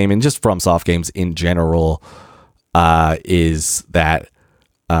with this game, and just FromSoft games in general, is that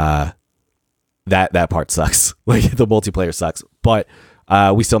that part sucks. Like the multiplayer sucks, but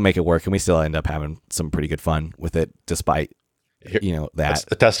we still make it work, and we still end up having some pretty good fun with it, despite that. That's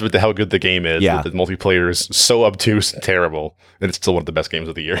a testament to how good the game is. Yeah, the multiplayer is so obtuse and terrible, and it's still one of the best games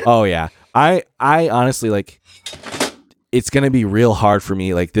of the year. Oh yeah, I honestly like. It's gonna be real hard for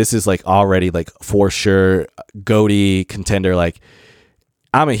me. Like this is like already like for sure GOTY contender. Like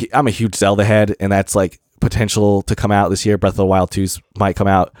I'm a huge Zelda head, and that's like potential to come out this year. Breath of the Wild 2 might come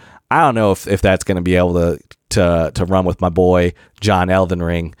out. I don't know if that's gonna be able to run with my boy John Elden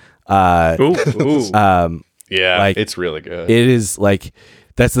Ring. Ooh. Yeah, like, it's really good. It is like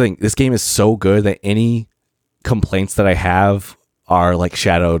that's the thing. This game is so good that any complaints that I have are like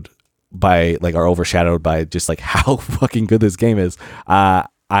are overshadowed by just like how fucking good this game is.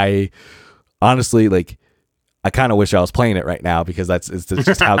 I honestly like I kind of wish I was playing it right now because that's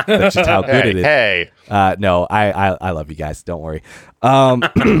just how good it is. Hey, no, I love you guys. Don't worry.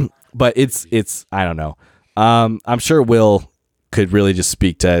 But it's I don't know. I'm sure Will could really just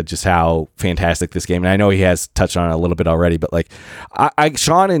speak to just how fantastic this game. And I know he has touched on it a little bit already, but like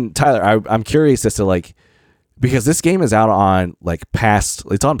Sean and Tyler, I'm curious as to like, because this game is out on like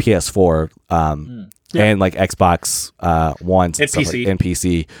it's on PS4 and like Xbox One and PC. and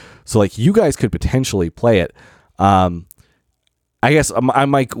PC. So like you guys could potentially play it. I guess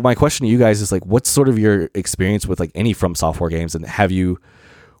my question to you guys is like, what's sort of your experience with like any From Software games, and have you,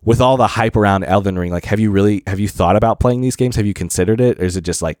 with all the hype around Elden Ring, like have you thought about playing these games? Have you considered it, or is it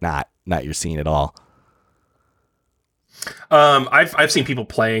just like not your scene at all? I've seen people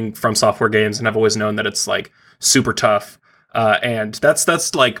playing From Software games, and I've always known that it's like super tough. And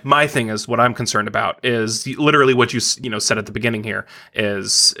that's like my thing is what I'm concerned about is literally what you said at the beginning here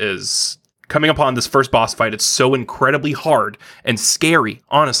is coming upon this first boss fight. It's so incredibly hard and scary.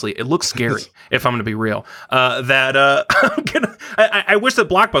 Honestly, it looks scary if I'm going to be real. I wish that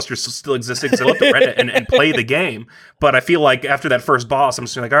Blockbuster still existed because I love to rent it and play the game. But I feel like after that first boss, I'm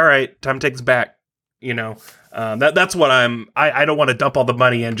just like, all right, time to take this back. That's what I don't want to dump all the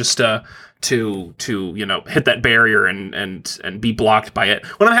money in just to hit that barrier and be blocked by it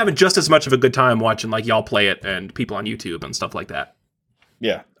when I'm having just as much of a good time watching like y'all play it and people on YouTube and stuff like that.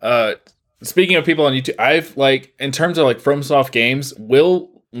 Yeah. Speaking of people on YouTube, I've like, in terms of like FromSoft games,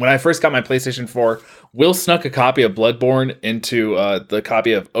 when I first got my PlayStation 4, Will snuck a copy of Bloodborne into the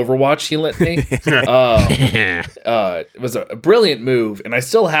copy of Overwatch he lent me. It was a brilliant move, and I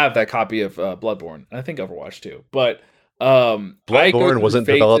still have that copy of Bloodborne. I think Overwatch too. But Bloodborne wasn't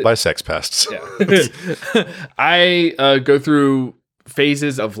developed by sex pests. Yeah. I go through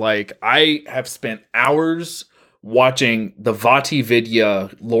phases of like, I have spent hours watching the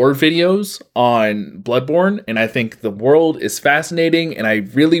VaatiVidya lore videos on Bloodborne, and I think the world is fascinating, and I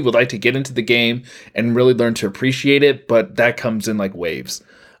really would like to get into the game and really learn to appreciate it, but that comes in like waves.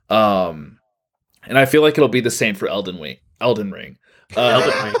 And I feel like it'll be the same for Elden Ring. Elden Ring.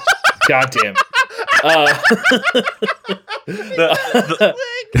 God damn it.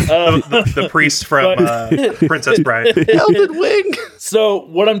 The priest from Princess Bride. Elden Ring. So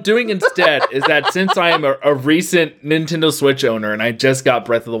what I'm doing instead is that since I am a recent Nintendo Switch owner and I just got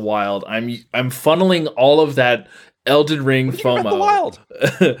Breath of the Wild, I'm funneling all of that Elden Ring FOMO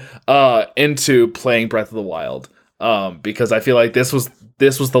into playing Breath of the Wild, because I feel like this was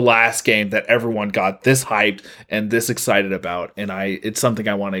the last game that everyone got this hyped and this excited about, and it's something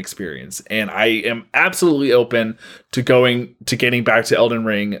I want to experience, and I am absolutely open to getting back to Elden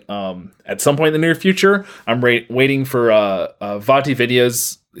Ring at some point in the near future. I'm waiting for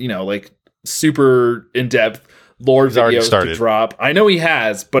VaatiVidya's like super in-depth lore videos to drop. I know he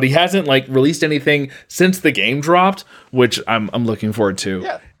has, but he hasn't like released anything since the game dropped, which I'm looking forward to.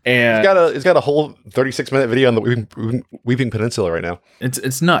 Yeah. And it's got a whole 36-minute video on the Weeping Peninsula right now.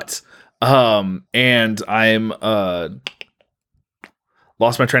 It's nuts. And I'm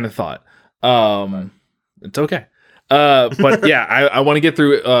lost my train of thought. It's okay. But yeah, I want to get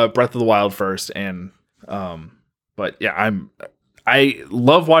through Breath of the Wild first, and but yeah, I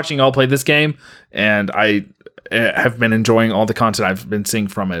love watching y'all play this game, and I have been enjoying all the content I've been seeing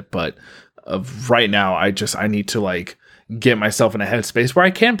from it. But right now, I need to like get myself in a headspace where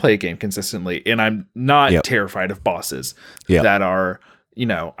I can play a game consistently, and I'm not terrified of bosses that are,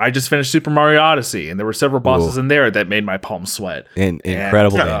 I just finished Super Mario Odyssey, and there were several bosses in there that made my palms sweat.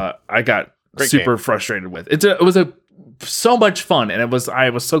 Incredible. I got super frustrated with it. It was so much fun, and I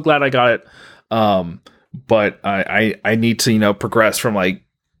was so glad I got it. But I need to, progress from like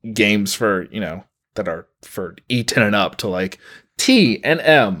games for, that are for E10 and up to like T and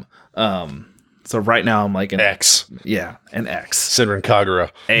M. So right now I'm like an X. Yeah, an X. Senran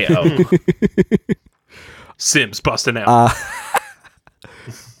Kagura. AO. Sims busting out.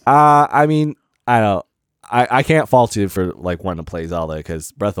 I mean, I don't. I can't fault you for like wanting to play Zelda,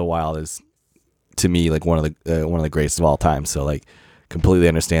 because Breath of the Wild is, to me, like one of the greatest of all time. So like, completely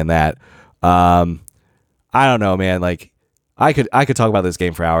understand that. I don't know, man. Like, I could talk about this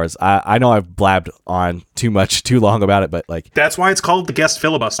game for hours. I know I've blabbed on too long about it, but like That's why it's called the guest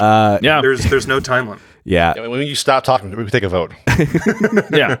filibuster. Yeah. There's no time limit. yeah. When you stop talking, we take a vote.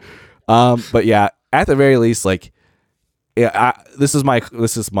 Yeah. But yeah, at the very least, like, yeah, this is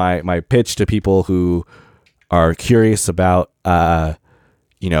my pitch to people who are curious about, playing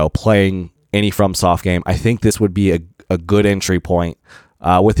any FromSoft game. I think this would be a good entry point,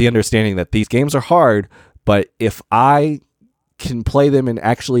 with the understanding that these games are hard, but if I can play them and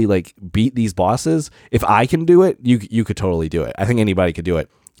actually like beat these bosses, if I can do it, you could totally do it. I think anybody could do it.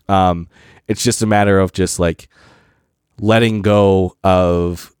 It's just a matter of just like letting go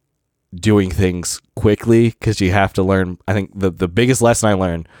of doing things quickly, because you have to learn. I think the biggest lesson I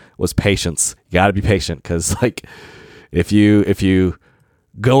learned was patience. You got to be patient, because like if you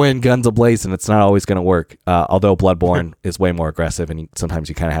go in guns ablazing, it's not always going to work. Although Bloodborne is way more aggressive, and sometimes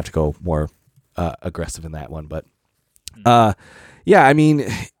you kind of have to go more aggressive in that one. But yeah, I mean,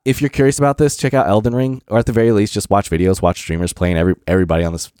 if you're curious about this, check out Elden Ring, or at the very least, just watch videos, watch streamers playing. Everybody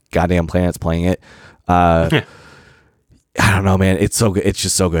on this goddamn planet's playing it. I don't know, man. It's so good. It's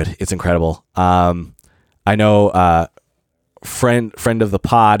just so good. It's incredible. I know friend of the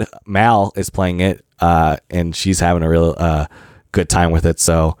pod, Mal, is playing it, and she's having a real good time with it.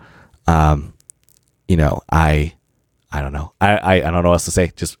 So, I don't know. I don't know what else to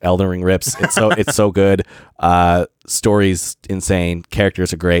say. Just Elden Ring rips. It's so good. Story's insane.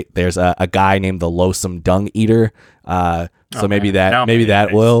 Characters are great. There's a guy named the Loathsome Dung Eater. Maybe that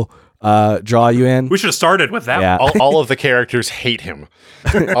will draw you in. We should have started with that. Yeah. All of the characters hate him.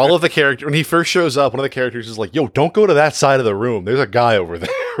 All of the characters, when he first shows up, one of the characters is like, "Yo, don't go to that side of the room. There's a guy over there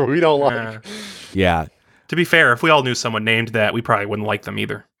we don't like." Yeah. To be fair, if we all knew someone named that, we probably wouldn't like them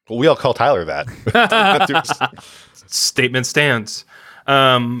either. Well, we all call Tyler that. Statement stands.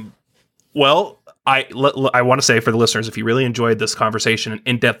 Well, I want to say for the listeners, if you really enjoyed this conversation, an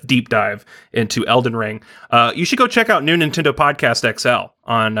in-depth deep dive into Elden Ring, you should go check out New Nintendo Podcast XL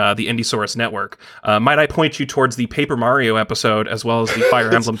on the Indiesaurus Network. Might I point you towards the Paper Mario episode as well as the Fire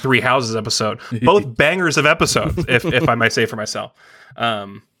Emblem Three Houses episode? Both bangers of episodes, if I might say for myself.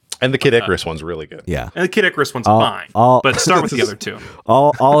 And the Kid Icarus one's really good. Yeah. And the Kid Icarus one's fine, but start with the other two.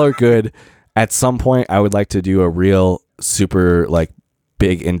 All are good. At some point, I would like to do a real super like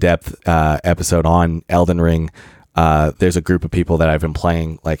big in-depth episode on Elden Ring. There's a group of people that I've been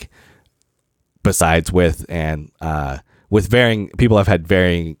playing like besides with, and with varying people have had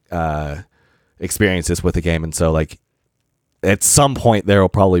varying experiences with the game, and so like at some point there will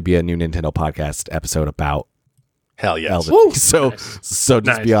probably be a New Nintendo Podcast episode about Hell yes. Elden Ring. So just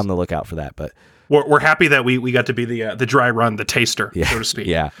Nice. be on the lookout for that. But We're happy that we got to be the dry run, the taster, so to speak.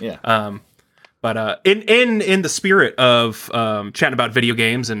 yeah. But in the spirit of chatting about video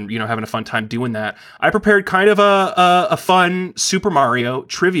games and having a fun time doing that, I prepared kind of a fun Super Mario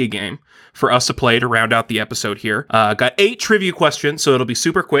trivia game for us to play to round out the episode here. Got 8 trivia questions, so it'll be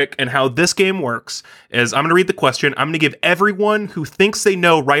super quick. And how this game works is I'm going to read the question. I'm going to give everyone who thinks they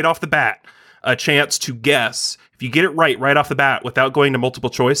know right off the bat a chance to guess. If you get it right off the bat without going to multiple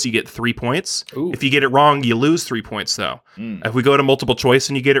choice, you get 3 points. Ooh. If you get it wrong, you lose 3 points, though. If we go to multiple choice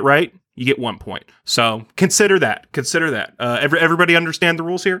and you get it right, you get 1 point. So consider that. Everybody understand the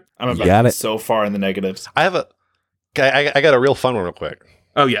rules here? I'm Got about it. so far in the negatives. I got a real fun one real quick.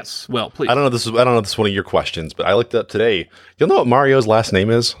 Oh, yes. Well, please. I don't know this is one of your questions, but I looked it up today. You'll know what Mario's last name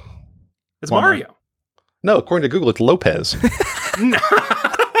is? It's Mario. No, according to Google, it's Lopez.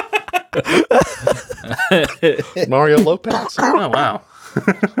 Mario Lopez. Oh, wow.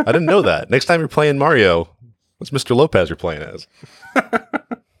 I didn't know that. Next time you're playing Mario, what's Mr. Lopez you're playing as?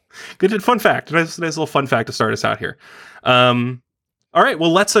 Good fun fact. Nice little fun fact to start us out here. All right,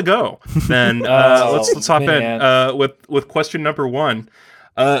 well, let's go. Then let's hop in with question number 1.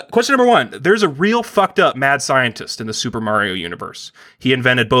 Question number 1. There's a real fucked up mad scientist in the Super Mario universe. He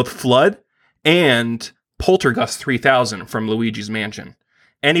invented both FLUDD and Poltergust 3000 from Luigi's Mansion.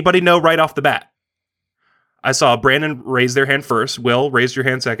 Anybody know right off the bat? I saw Brandon raise their hand first. Will raised your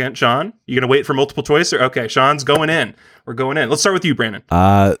hand second. Sean, you gonna wait for multiple choice? Or okay, Sean's going in. We're going in. Let's start with you, Brandon.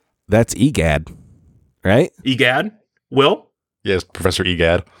 That's EGAD, right? EGAD. Will. Yes, Professor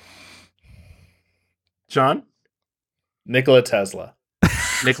Egad. Sean. Nikola Tesla.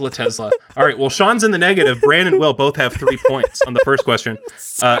 Nikola Tesla. All right. Well, Sean's in the negative. Brandon and Will both have 3 points on the first question.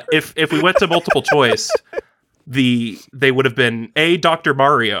 If we went to multiple choice, they would have been A, Dr.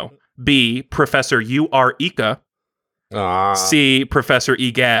 Mario, B, Professor U.R. Ika, C, Professor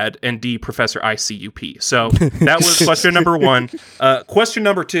Egad, and D, Professor ICUP. So that was question number 1. Question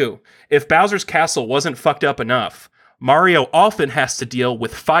number 2. If Bowser's Castle wasn't fucked up enough, Mario often has to deal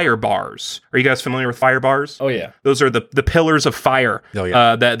with fire bars. Are you guys familiar with fire bars? Oh yeah. Those are the pillars of fire Oh,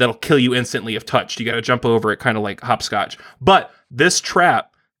 yeah. that'll kill you instantly if touched. You got to jump over it, kind of like hopscotch. But this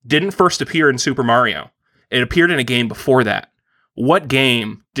trap didn't first appear in Super Mario. It appeared in a game before that. What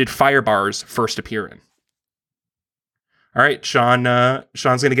game did fire bars first appear in? All right, Sean.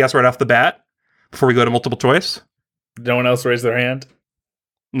 Sean's going to guess right off the bat before we go to multiple choice. No one else raised their hand.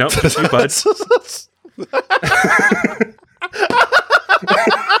 Nope, you, bud.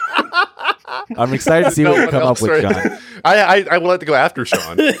 I'm excited to see what you come up with, Right. John. I will have to go after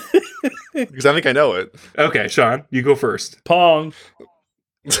Sean because I think I know it. Okay, Sean, you go first. Pong.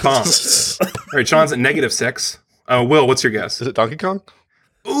 Pong. All right, Sean's at -6. Will, what's your guess? Is it Donkey Kong?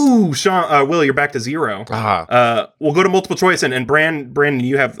 Ooh, Sean. Will, you're back to 0. We'll go to multiple choice, and Brandon,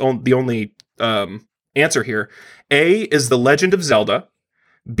 you have the only answer here. A is The Legend of Zelda.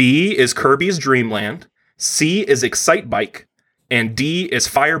 B is Kirby's Dream Land. C is Excite Bike. And D is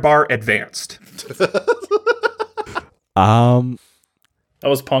Firebar Advanced. Um, That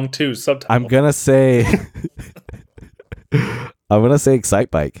was Pong 2 subtitle. I'm gonna say,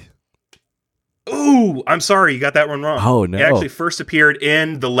 Excite Bike. Ooh, I'm sorry, you got that one wrong. Oh, no. It actually first appeared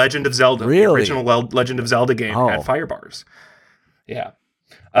in The Legend of Zelda. Really? The original Legend of Zelda game Oh. had Firebars. Yeah.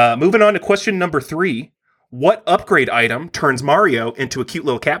 Moving on to question number 3. What upgrade item turns Mario into a cute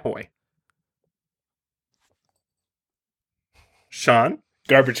little cat boy? Sean?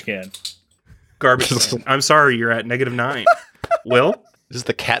 Garbage can. Garbage can. I'm sorry, you're at -9. Will? Is it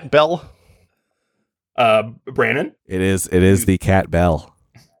the cat bell? Brandon? It is the cat bell.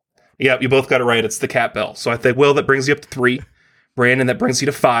 Yep, you both got it right. It's the cat bell. So I think, Will, that brings you up to 3. Brandon, that brings you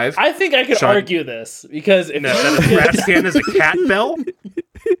to 5. I think I could Sean- argue this because if That a trash can is a cat bell?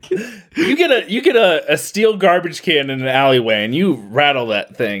 you get a steel garbage can in an alleyway and you rattle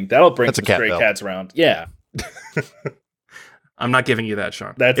that thing, that'll bring That's a some cat stray bell. cats around. Yeah, I'm not giving you that,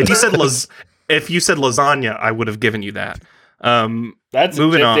 Sean. That's- if you said lasagna, I would have given you that. that's a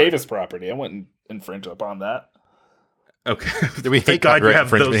Moving Jeff on. Davis property. I wouldn't infringe upon that. Okay. We Thank hate God you copyright have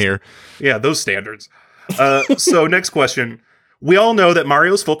infringement those. here. Yeah, those standards. So next question. We all know that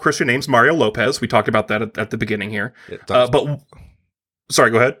Mario's full Christian name's Mario Lopez. We talked about that at the beginning here.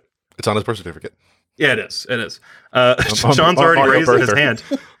 Sorry, go ahead. It's on his birth certificate. Yeah, it is. It is. Sean's already Mario raised his Birther. hand.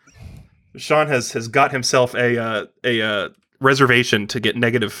 Sean has got himself a reservation to get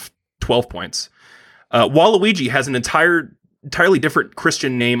 -12 points. Waluigi has an entirely different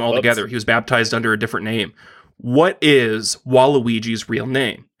Christian name altogether. He was baptized under a different name. What is Waluigi's real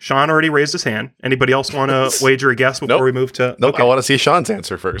name? Sean already raised his hand. Anybody else want to wager a guess before Nope. we move to? Nope, Okay. I want to see Sean's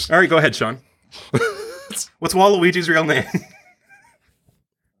answer first. All right, go ahead, Sean. What's Waluigi's real name?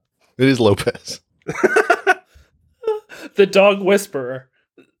 It is Lopez. The dog whisperer.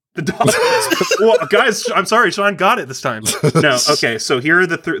 The dog. Well, guys, I'm sorry, Sean got it this time. No, okay. So here are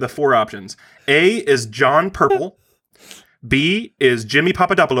the 4 options. A is John Purple. B is Jimmy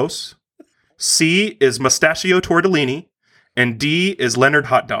Papadopoulos. C is Mustachio Tortellini. And D is Leonard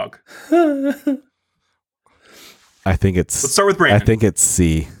Hot Dog. I think it's. Let's start with Brandon. I think it's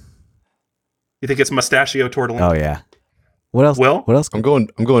C. You think it's Mustachio Tortellini? Oh yeah. What else? Will? What else? I'm going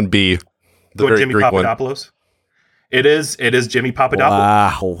B. The Go very Jimmy Greek one. Papadopoulos. It is Jimmy Papadopoulos.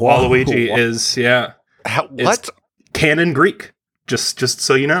 Wow. Waluigi is What? canon Greek. Just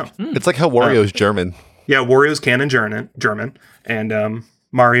so you know. It's like how Wario's German. Yeah, Wario's canon German, and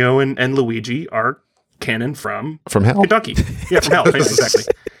Mario and Luigi are canon from From hell. Kentucky. Yeah, from hell.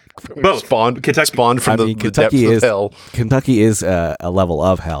 Exactly. Both. Spawned, Kentucky. spawned from I the, mean, the Kentucky depths is of hell. Kentucky is a level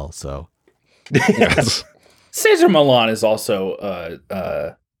of hell. So Yes. Caesar Milan is also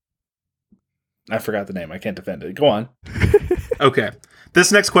I forgot the name. I can't defend it. Go on. Okay. This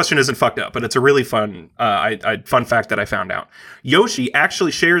next question isn't fucked up, but it's a really fun fun fact that I found out. Yoshi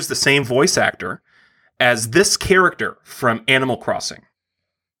actually shares the same voice actor as this character from Animal Crossing.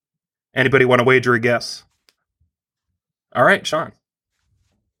 Anybody want to wager a guess? All right, Sean.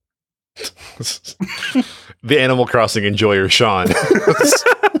 The Animal Crossing enjoyer, Sean.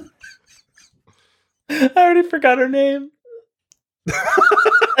 I already forgot her name.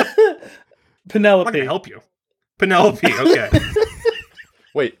 I'm Penelope. going to help you. Penelope, okay.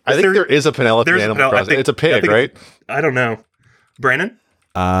 Wait, I Is think there- there is a Penelope in there's a Animal Penelope. I Crossing. think- It's a I pig, think right? I don't know. Brandon?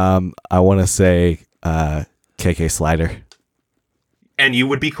 I want to say KK Slider. And you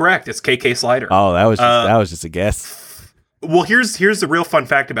would be correct. It's KK Slider. Oh, that was just a guess. Well, here's the real fun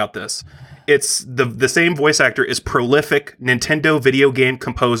fact about this. It's the same voice actor is prolific Nintendo video game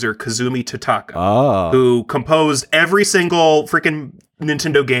composer Kazumi Totaka, Oh, who composed every single freaking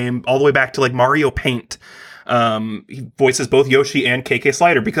Nintendo game all the way back to like Mario Paint. He voices both Yoshi and KK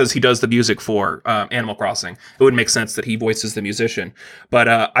Slider because he does the music for Animal Crossing. It would make sense that he voices the musician. But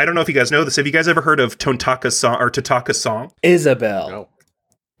I don't know if you guys know this. Have you guys ever heard of Tontaka's song or Tataka's song? Isabel. No.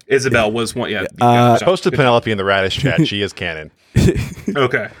 Isabel was one. Yeah. Posted Penelope in the Radish chat. She is canon.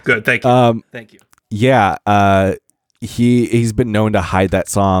 Okay. Good. Thank you. Thank you. Yeah. He's been known to hide that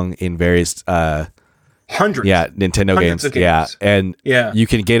song in various Hundreds. Yeah, Nintendo Hundreds games. of Yeah, games. and Yeah. you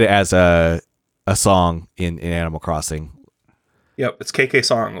can get it as a song in Animal Crossing. Yep. It's KK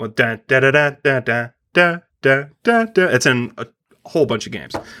song with da da da da da da da da da da. It's in a whole bunch of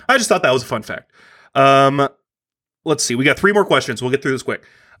games. I just thought that was a fun fact. Let's see. We got 3 more questions. We'll get through this quick.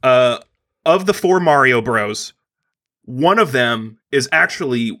 Of the 4 Mario Bros, one of them is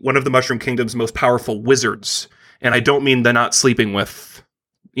actually one of the Mushroom Kingdom's most powerful wizards. And I don't mean the not sleeping with,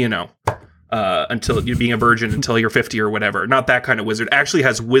 until you're being a virgin until you're 50 or whatever. Not that kind of wizard. Actually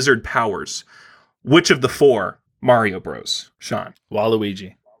has wizard powers. Which of the 4 Mario Bros, Sean?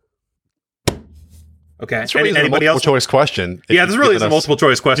 Waluigi. Okay. It's really Anybody a multiple else? choice question. Yeah, this really is a multiple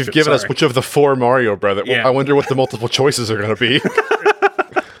choice question. You've given us which of the 4 Mario Brothers. Yeah. I wonder what the multiple choices are going to be.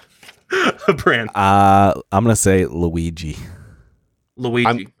 Brand. I'm gonna say Luigi. Luigi.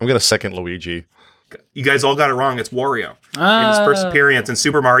 I'm going to second Luigi. You guys all got it wrong. It's Wario. In his first appearance in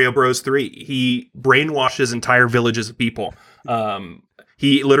Super Mario Bros. 3, he brainwashes entire villages of people.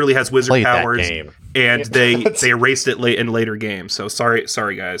 He literally has wizard Played that powers, game. and they erased it in later games. So sorry,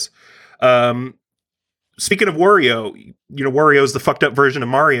 guys. Speaking of Wario, Wario's the fucked up version of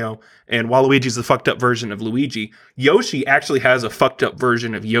Mario, and Waluigi's the fucked up version of Luigi. Yoshi actually has a fucked up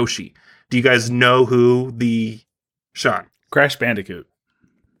version of Yoshi. Do you guys know who Sean? Crash Bandicoot.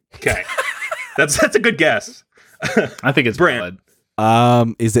 Okay, that's a good guess. I think it's Brand.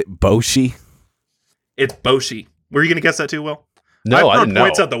 Blood. Is it Boshi? It's Boshi. Were you gonna guess that too, Will? No, I didn't know.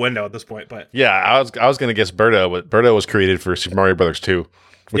 Points out the window at this point, but Yeah, I was going to guess Birdo, but Birdo was created for Super Mario Brothers 2,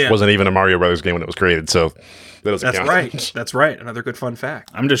 which Yeah. wasn't even a Mario Brothers game when it was created, so that doesn't that's count. right. That's right. Another good fun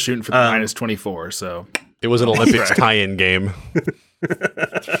fact. I'm just shooting for the minus 24, so It was an Olympics tie-in game.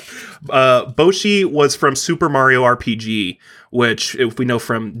 Boshi was from Super Mario RPG, which, if we know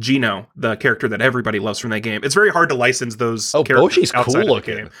from Geno, the character that everybody loves from that game, it's very hard to license those characters Boshi's outside cool of the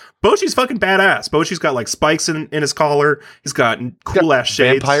looking. game. Boshi's fucking badass. Boshi's got like spikes in his collar. He's got cool ass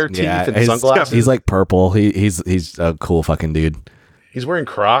shades. Vampire teeth Yeah, and he's- sunglasses. He's like purple. He's a cool fucking dude. He's wearing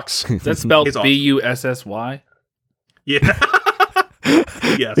Crocs. is that spelled He's awesome. Bussy? Yeah.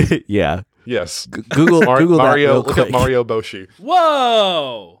 Yes. Yeah. Yes. Google that Mario. real Look up quick. Mario Boshi.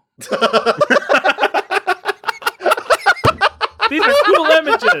 Whoa! These are cool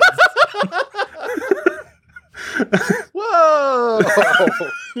images. Whoa!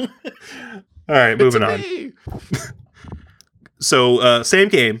 All right, moving on. So, same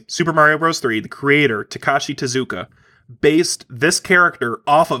game, Super Mario Bros. 3, the creator, Takashi Tezuka, based this character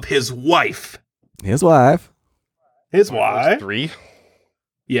off of his wife. His wife. His wife? 3.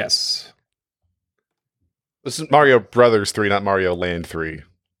 Yes. This is Mario Brothers 3, not Mario Land 3.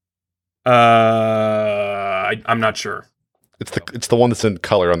 I'm not sure. It's the one that's in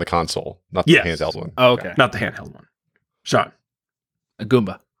color on the console, not the Yes. handheld one. Oh, okay. Not the handheld one. Sean, A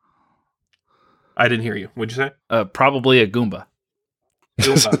Goomba. I didn't hear you. What'd you say? Probably a Goomba.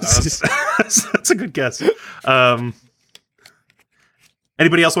 That's a good guess.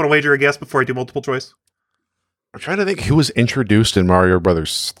 Anybody else want to wager a guess before I do multiple choice? I'm trying to think who was introduced in Mario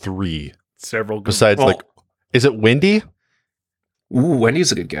Brothers 3 Several Goombas. besides Well- like, is it Wendy? Ooh,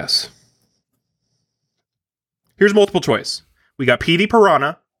 Wendy's a good guess. Here's multiple choice. We got Petey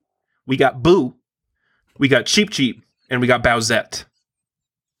Piranha, we got Boo, we got Cheep Cheep, and we got Bowsette.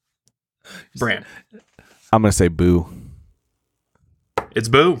 Brand. I'm gonna say Boo. It's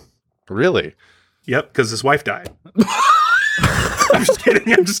Boo. Really? Yep, because his wife died. I'm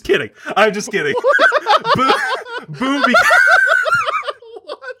just kidding.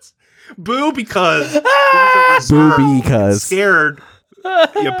 Boo because Boo because scared.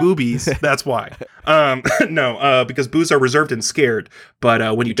 Yeah, boobies. That's why. No, because boos are reserved and scared.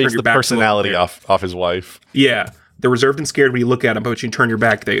 But when you turn Takes your the back, to personality them, off his wife. yeah, they're reserved and scared when you look at them. But when you turn your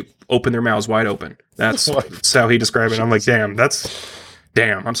back, they open their mouths wide open. That's how he described it. I'm like, damn.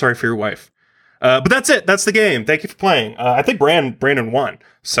 I'm sorry for your wife. But that's it. That's the game. Thank you for playing. I think Brandon won.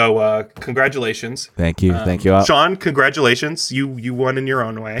 So congratulations. Thank you. Thank you. Sean, congratulations. You won in your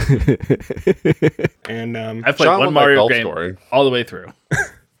own way. And I've played Sean one won my Mario golf game scoring. all the way through.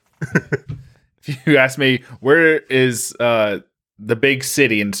 If you ask me, where is the big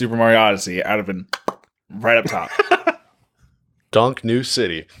city in Super Mario Odyssey, I'd have been right up top. Dunk New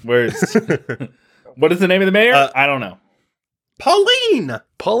City. Where's what is the name of the mayor? I don't know. Pauline.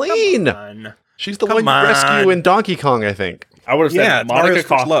 Pauline. Come on. She's the Come one you on. rescue in Donkey Kong, I think. I would have said Yeah, Monica Mario's first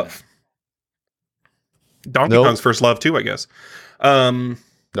Kaufman. love. Donkey Nope. Kong's first love too, I guess.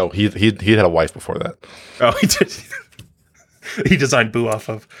 No, he had a wife before that. Oh, he did. He designed Boo off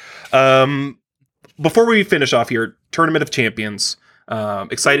of. Before we finish off here, Tournament of Champions.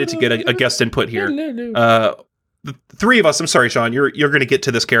 Excited to get a guest input here. The three of us. I'm sorry, Sean. You're going to get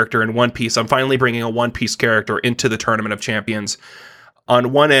to this character in One Piece. I'm finally bringing a One Piece character into the Tournament of Champions.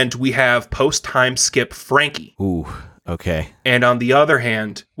 On one end, we have post-time skip Frankie, Ooh, okay. and on the other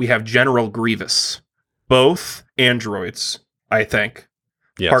hand, we have General Grievous. Both androids, I think.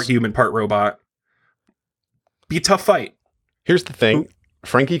 Yes. Part human, part robot. Be a tough fight. Here's the thing.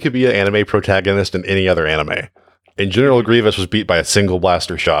 Frankie could be an anime protagonist in any other anime. And General Grievous was beat by a single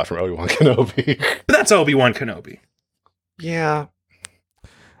blaster shot from Obi-Wan Kenobi. But that's Obi-Wan Kenobi. Yeah.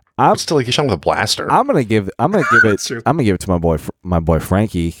 I'm But still, he shot him with a blaster. I'm gonna give it. That's true. I'm gonna give it to my boy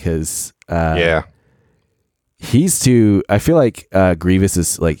Frankie because yeah. he's too. I feel like Grievous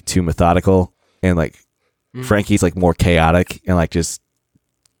is like too methodical, and like Frankie's like more chaotic and like just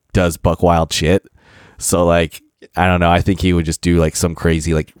does buck wild shit. So like I don't know. I think he would just do like some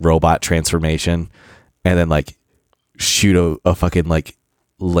crazy like robot transformation, and then like shoot a fucking like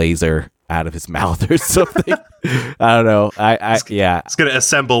laser out of his mouth or something. I don't know. Yeah. It's going to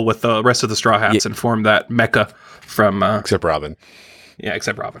assemble with the rest of the Straw Hats and form that mecha from... Except Robin. yeah,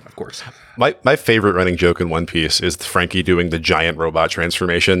 except Robin, of course. My favorite running joke in One Piece is Frankie doing the giant robot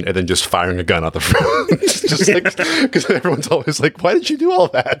transformation and then just firing a gun out the front. Just like, because everyone's always like, why did you do all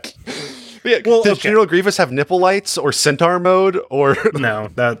that? But yeah, Well, does okay. General Grievous have nipple lights or centaur mode or No,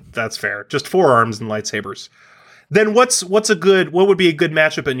 that's fair. Just forearms and lightsabers. Then what would be a good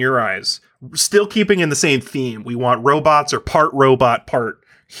matchup in your eyes? Still keeping in the same theme. We want robots or part robot, part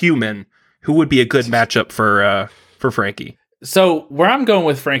human. Who would be a good matchup for Frankie? So where I'm going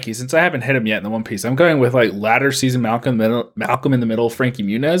with Frankie, since I haven't hit him yet in the One Piece, I'm going with like latter season Malcolm in the Middle, Frankie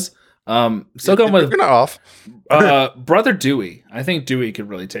Muniz. Still going with you're not off. Brother Dewey. I think Dewey could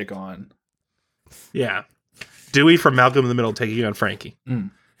really take on. Yeah. Dewey from Malcolm in the Middle taking on Frankie.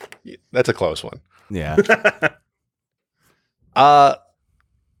 That's a close one. Yeah. I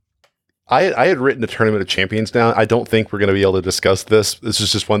had written a Tournament of Champions down. I don't think we're going to be able to discuss this. This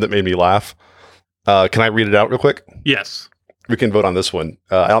is just one that made me laugh. Can I read it out real quick? Yes. We can vote on this one.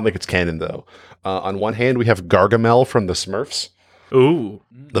 I don't think it's canon, though. On one hand, we have Gargamel from the Smurfs, Ooh.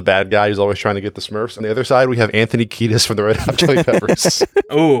 the bad guy who's always trying to get the Smurfs. On the other side, we have Anthony Kiedis from the Red Hot Chili Peppers.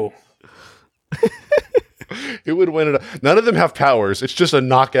 Ooh. Who would win it? None of them have powers. It's just a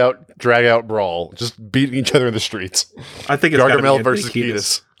knockout, drag-out brawl, just beating each other in the streets. I think it's gotta be Gargamel Anthony versus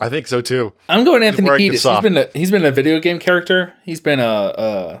Kiedis. I think so, too. I'm going Anthony wearing Kiedis. the He's been a video game character. He's been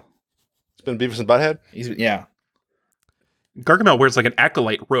It's been Beavis and Butthead. yeah. Gargamel wears like an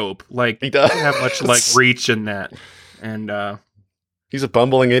acolyte robe. Like He does. doesn't have much like reach in that. And He's a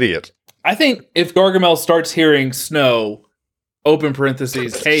bumbling idiot. I think if Gargamel starts hearing snow, open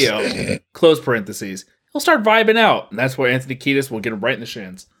parentheses, heyo, close parentheses, he'll start vibing out. And that's where Anthony Kiedis will get him right in the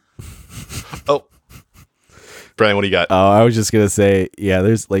shins. Oh. Brian, what do you got? Oh, I was just gonna say, yeah.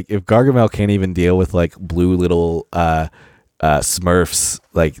 There's like if Gargamel can't even deal with like blue little Smurfs,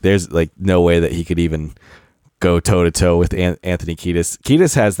 like there's like no way that he could even go toe to toe with Anthony Kiedis.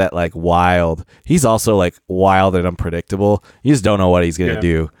 Kiedis has that like wild. He's also like wild and unpredictable. You just don't know what he's gonna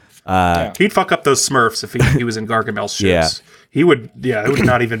do. he'd fuck up those Smurfs if he was in Gargamel's shoes. Yeah. He would. Yeah, it would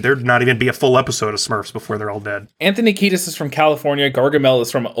not even. There'd not even be a full episode of Smurfs before they're all dead. Anthony Kiedis is from California. Gargamel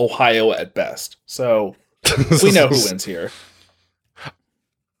is from Ohio at best. So we know who wins here.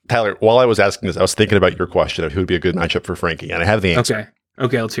 Tyler, while I was asking this, I was thinking about your question of who would be a good matchup for Frankie, and I have the answer.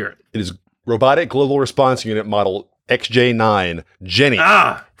 Okay, let's hear it. It is Robotic Global Response Unit Model XJ9 Jenny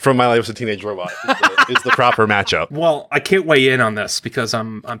from My Life as a Teenage Robot is the proper matchup. Well, I can't weigh in on this because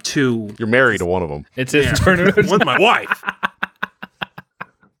I'm too. You're married to one of them. It's his tournament. With my wife.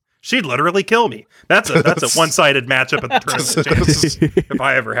 She'd literally kill me. That's a one-sided matchup at the tournament. If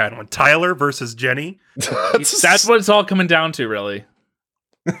I ever had one. Tyler versus Jenny. That's what it's all coming down to, really.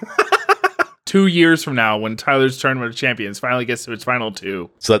 2 years from now, when Tyler's Tournament of Champions finally gets to its final two.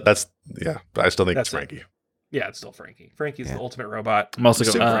 So that's yeah, but I still think That's it's Frankie. Yeah, it's still Frankie. Frankie's the ultimate robot. I'm also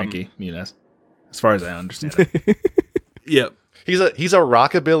going with Um, Frankie Muniz, as far as I understand it. Yep. He's a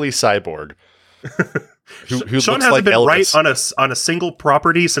rockabilly cyborg. who Sean looks hasn't like been Elvis. right on a single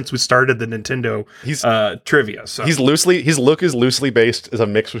property since we started the Nintendo trivia. So His look is loosely based as a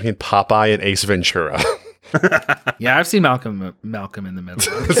mix between Popeye and Ace Ventura. Yeah, I've seen Malcolm in the Middle.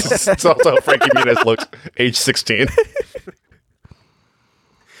 It's also how Frankie Muniz looks, age 16.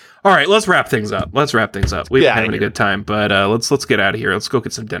 All right, let's wrap things up. We've Yeah, been having a good time, but let's get out of here. Let's go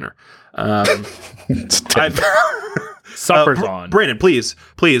get some dinner. Supper's on. Brandon, please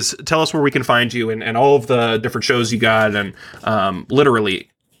tell us where we can find you and all of the different shows you got and literally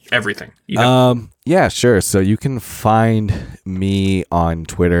everything. Yeah, sure. So you can find me on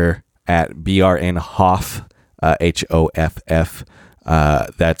Twitter at brnhoff, HOFF.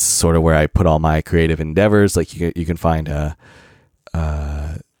 That's sort of where I put all my creative endeavors. Like you can find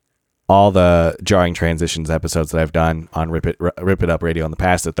all the Jarring Transitions episodes that I've done on Rip It Up Radio in the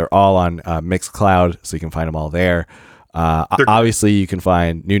past. That they're all on Mixcloud, so you can find them all there. Obviously, you can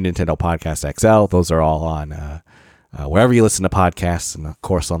find New Nintendo Podcast XL. Those are all on wherever you listen to podcasts, and of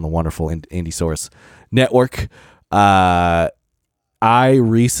course on the wonderful Indie Source Network. I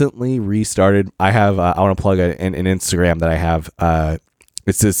recently restarted. I have. I want to plug an Instagram that I have.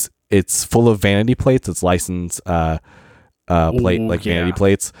 It's full of vanity plates. It's licensed vanity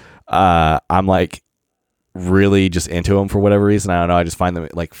plates. I'm like really just into them for whatever reason. I don't know. I just find them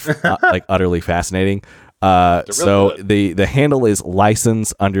like utterly fascinating. So the handle is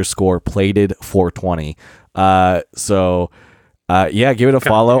license_plated420. Give it a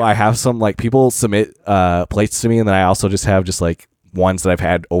follow. I have some like people submit plates to me, and then I also just have like ones that I've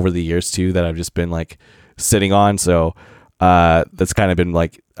had over the years too that I've just been like sitting on. So that's kind of been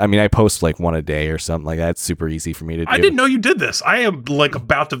like, I mean, I post like one a day or something like that. It's super easy for me to do. I didn't know you did this. I am like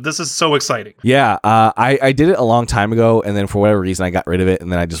this is so exciting. Yeah. I did it a long time ago, and then for whatever reason I got rid of it,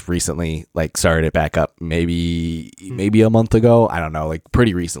 and then I just recently like started it back up maybe a month ago. I don't know, like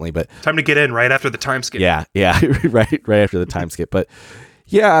pretty recently, but time to get in right after the time skip. Yeah. right after the time skip. But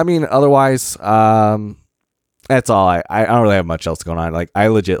yeah, I mean, otherwise, that's all. I don't really have much else going on. Like I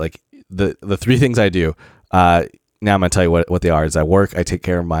legit like the three things I do. Now I'm gonna tell you what they are. Is I work, I take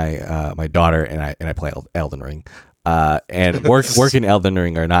care of my my daughter, and I play Elden Ring. And work in Elden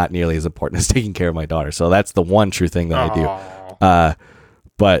Ring are not nearly as important as taking care of my daughter. So that's the one true thing that I do.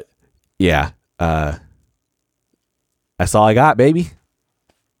 But yeah, that's all I got, baby.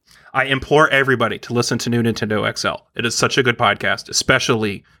 I implore everybody to listen to New Nintendo XL. It is such a good podcast,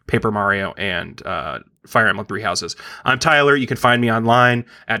 especially Paper Mario and Fire Emblem Three Houses. I'm Tyler. You can find me online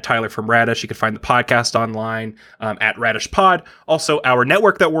at Tyler from Radish. You can find the podcast online at Radish Pod. Also, our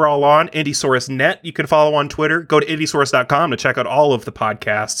network that we're all on, Indiesaurus Net, you can follow on Twitter. Go to indiesaurus.com to check out all of the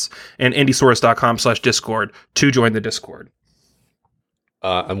podcasts, and indiesaurus.com/Discord to join the Discord.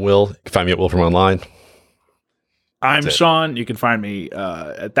 I'm Will. You can find me at Will from Online. I'm Sean. You can find me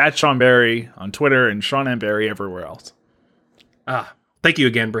at that Sean Berry on Twitter and Sean M. Berry everywhere else. Thank you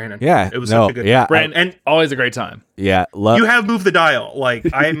again, Brandon. Yeah, it was such a good time. Brandon, and always a great time. Yeah, you have moved the dial. Like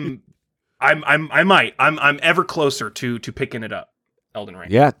I'm ever closer to picking it up. Elden Ring.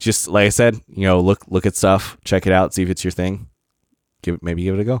 Yeah, just like I said, look at stuff, check it out, see if it's your thing. Give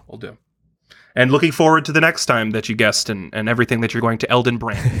it a go. We'll do. And looking forward to the next time that you guessed and everything that you're going to Elden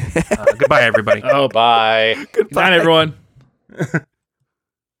Brand. Goodbye, everybody. Oh, bye. Good night, everyone.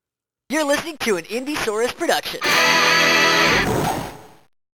 You're listening to an Indiesaurus production.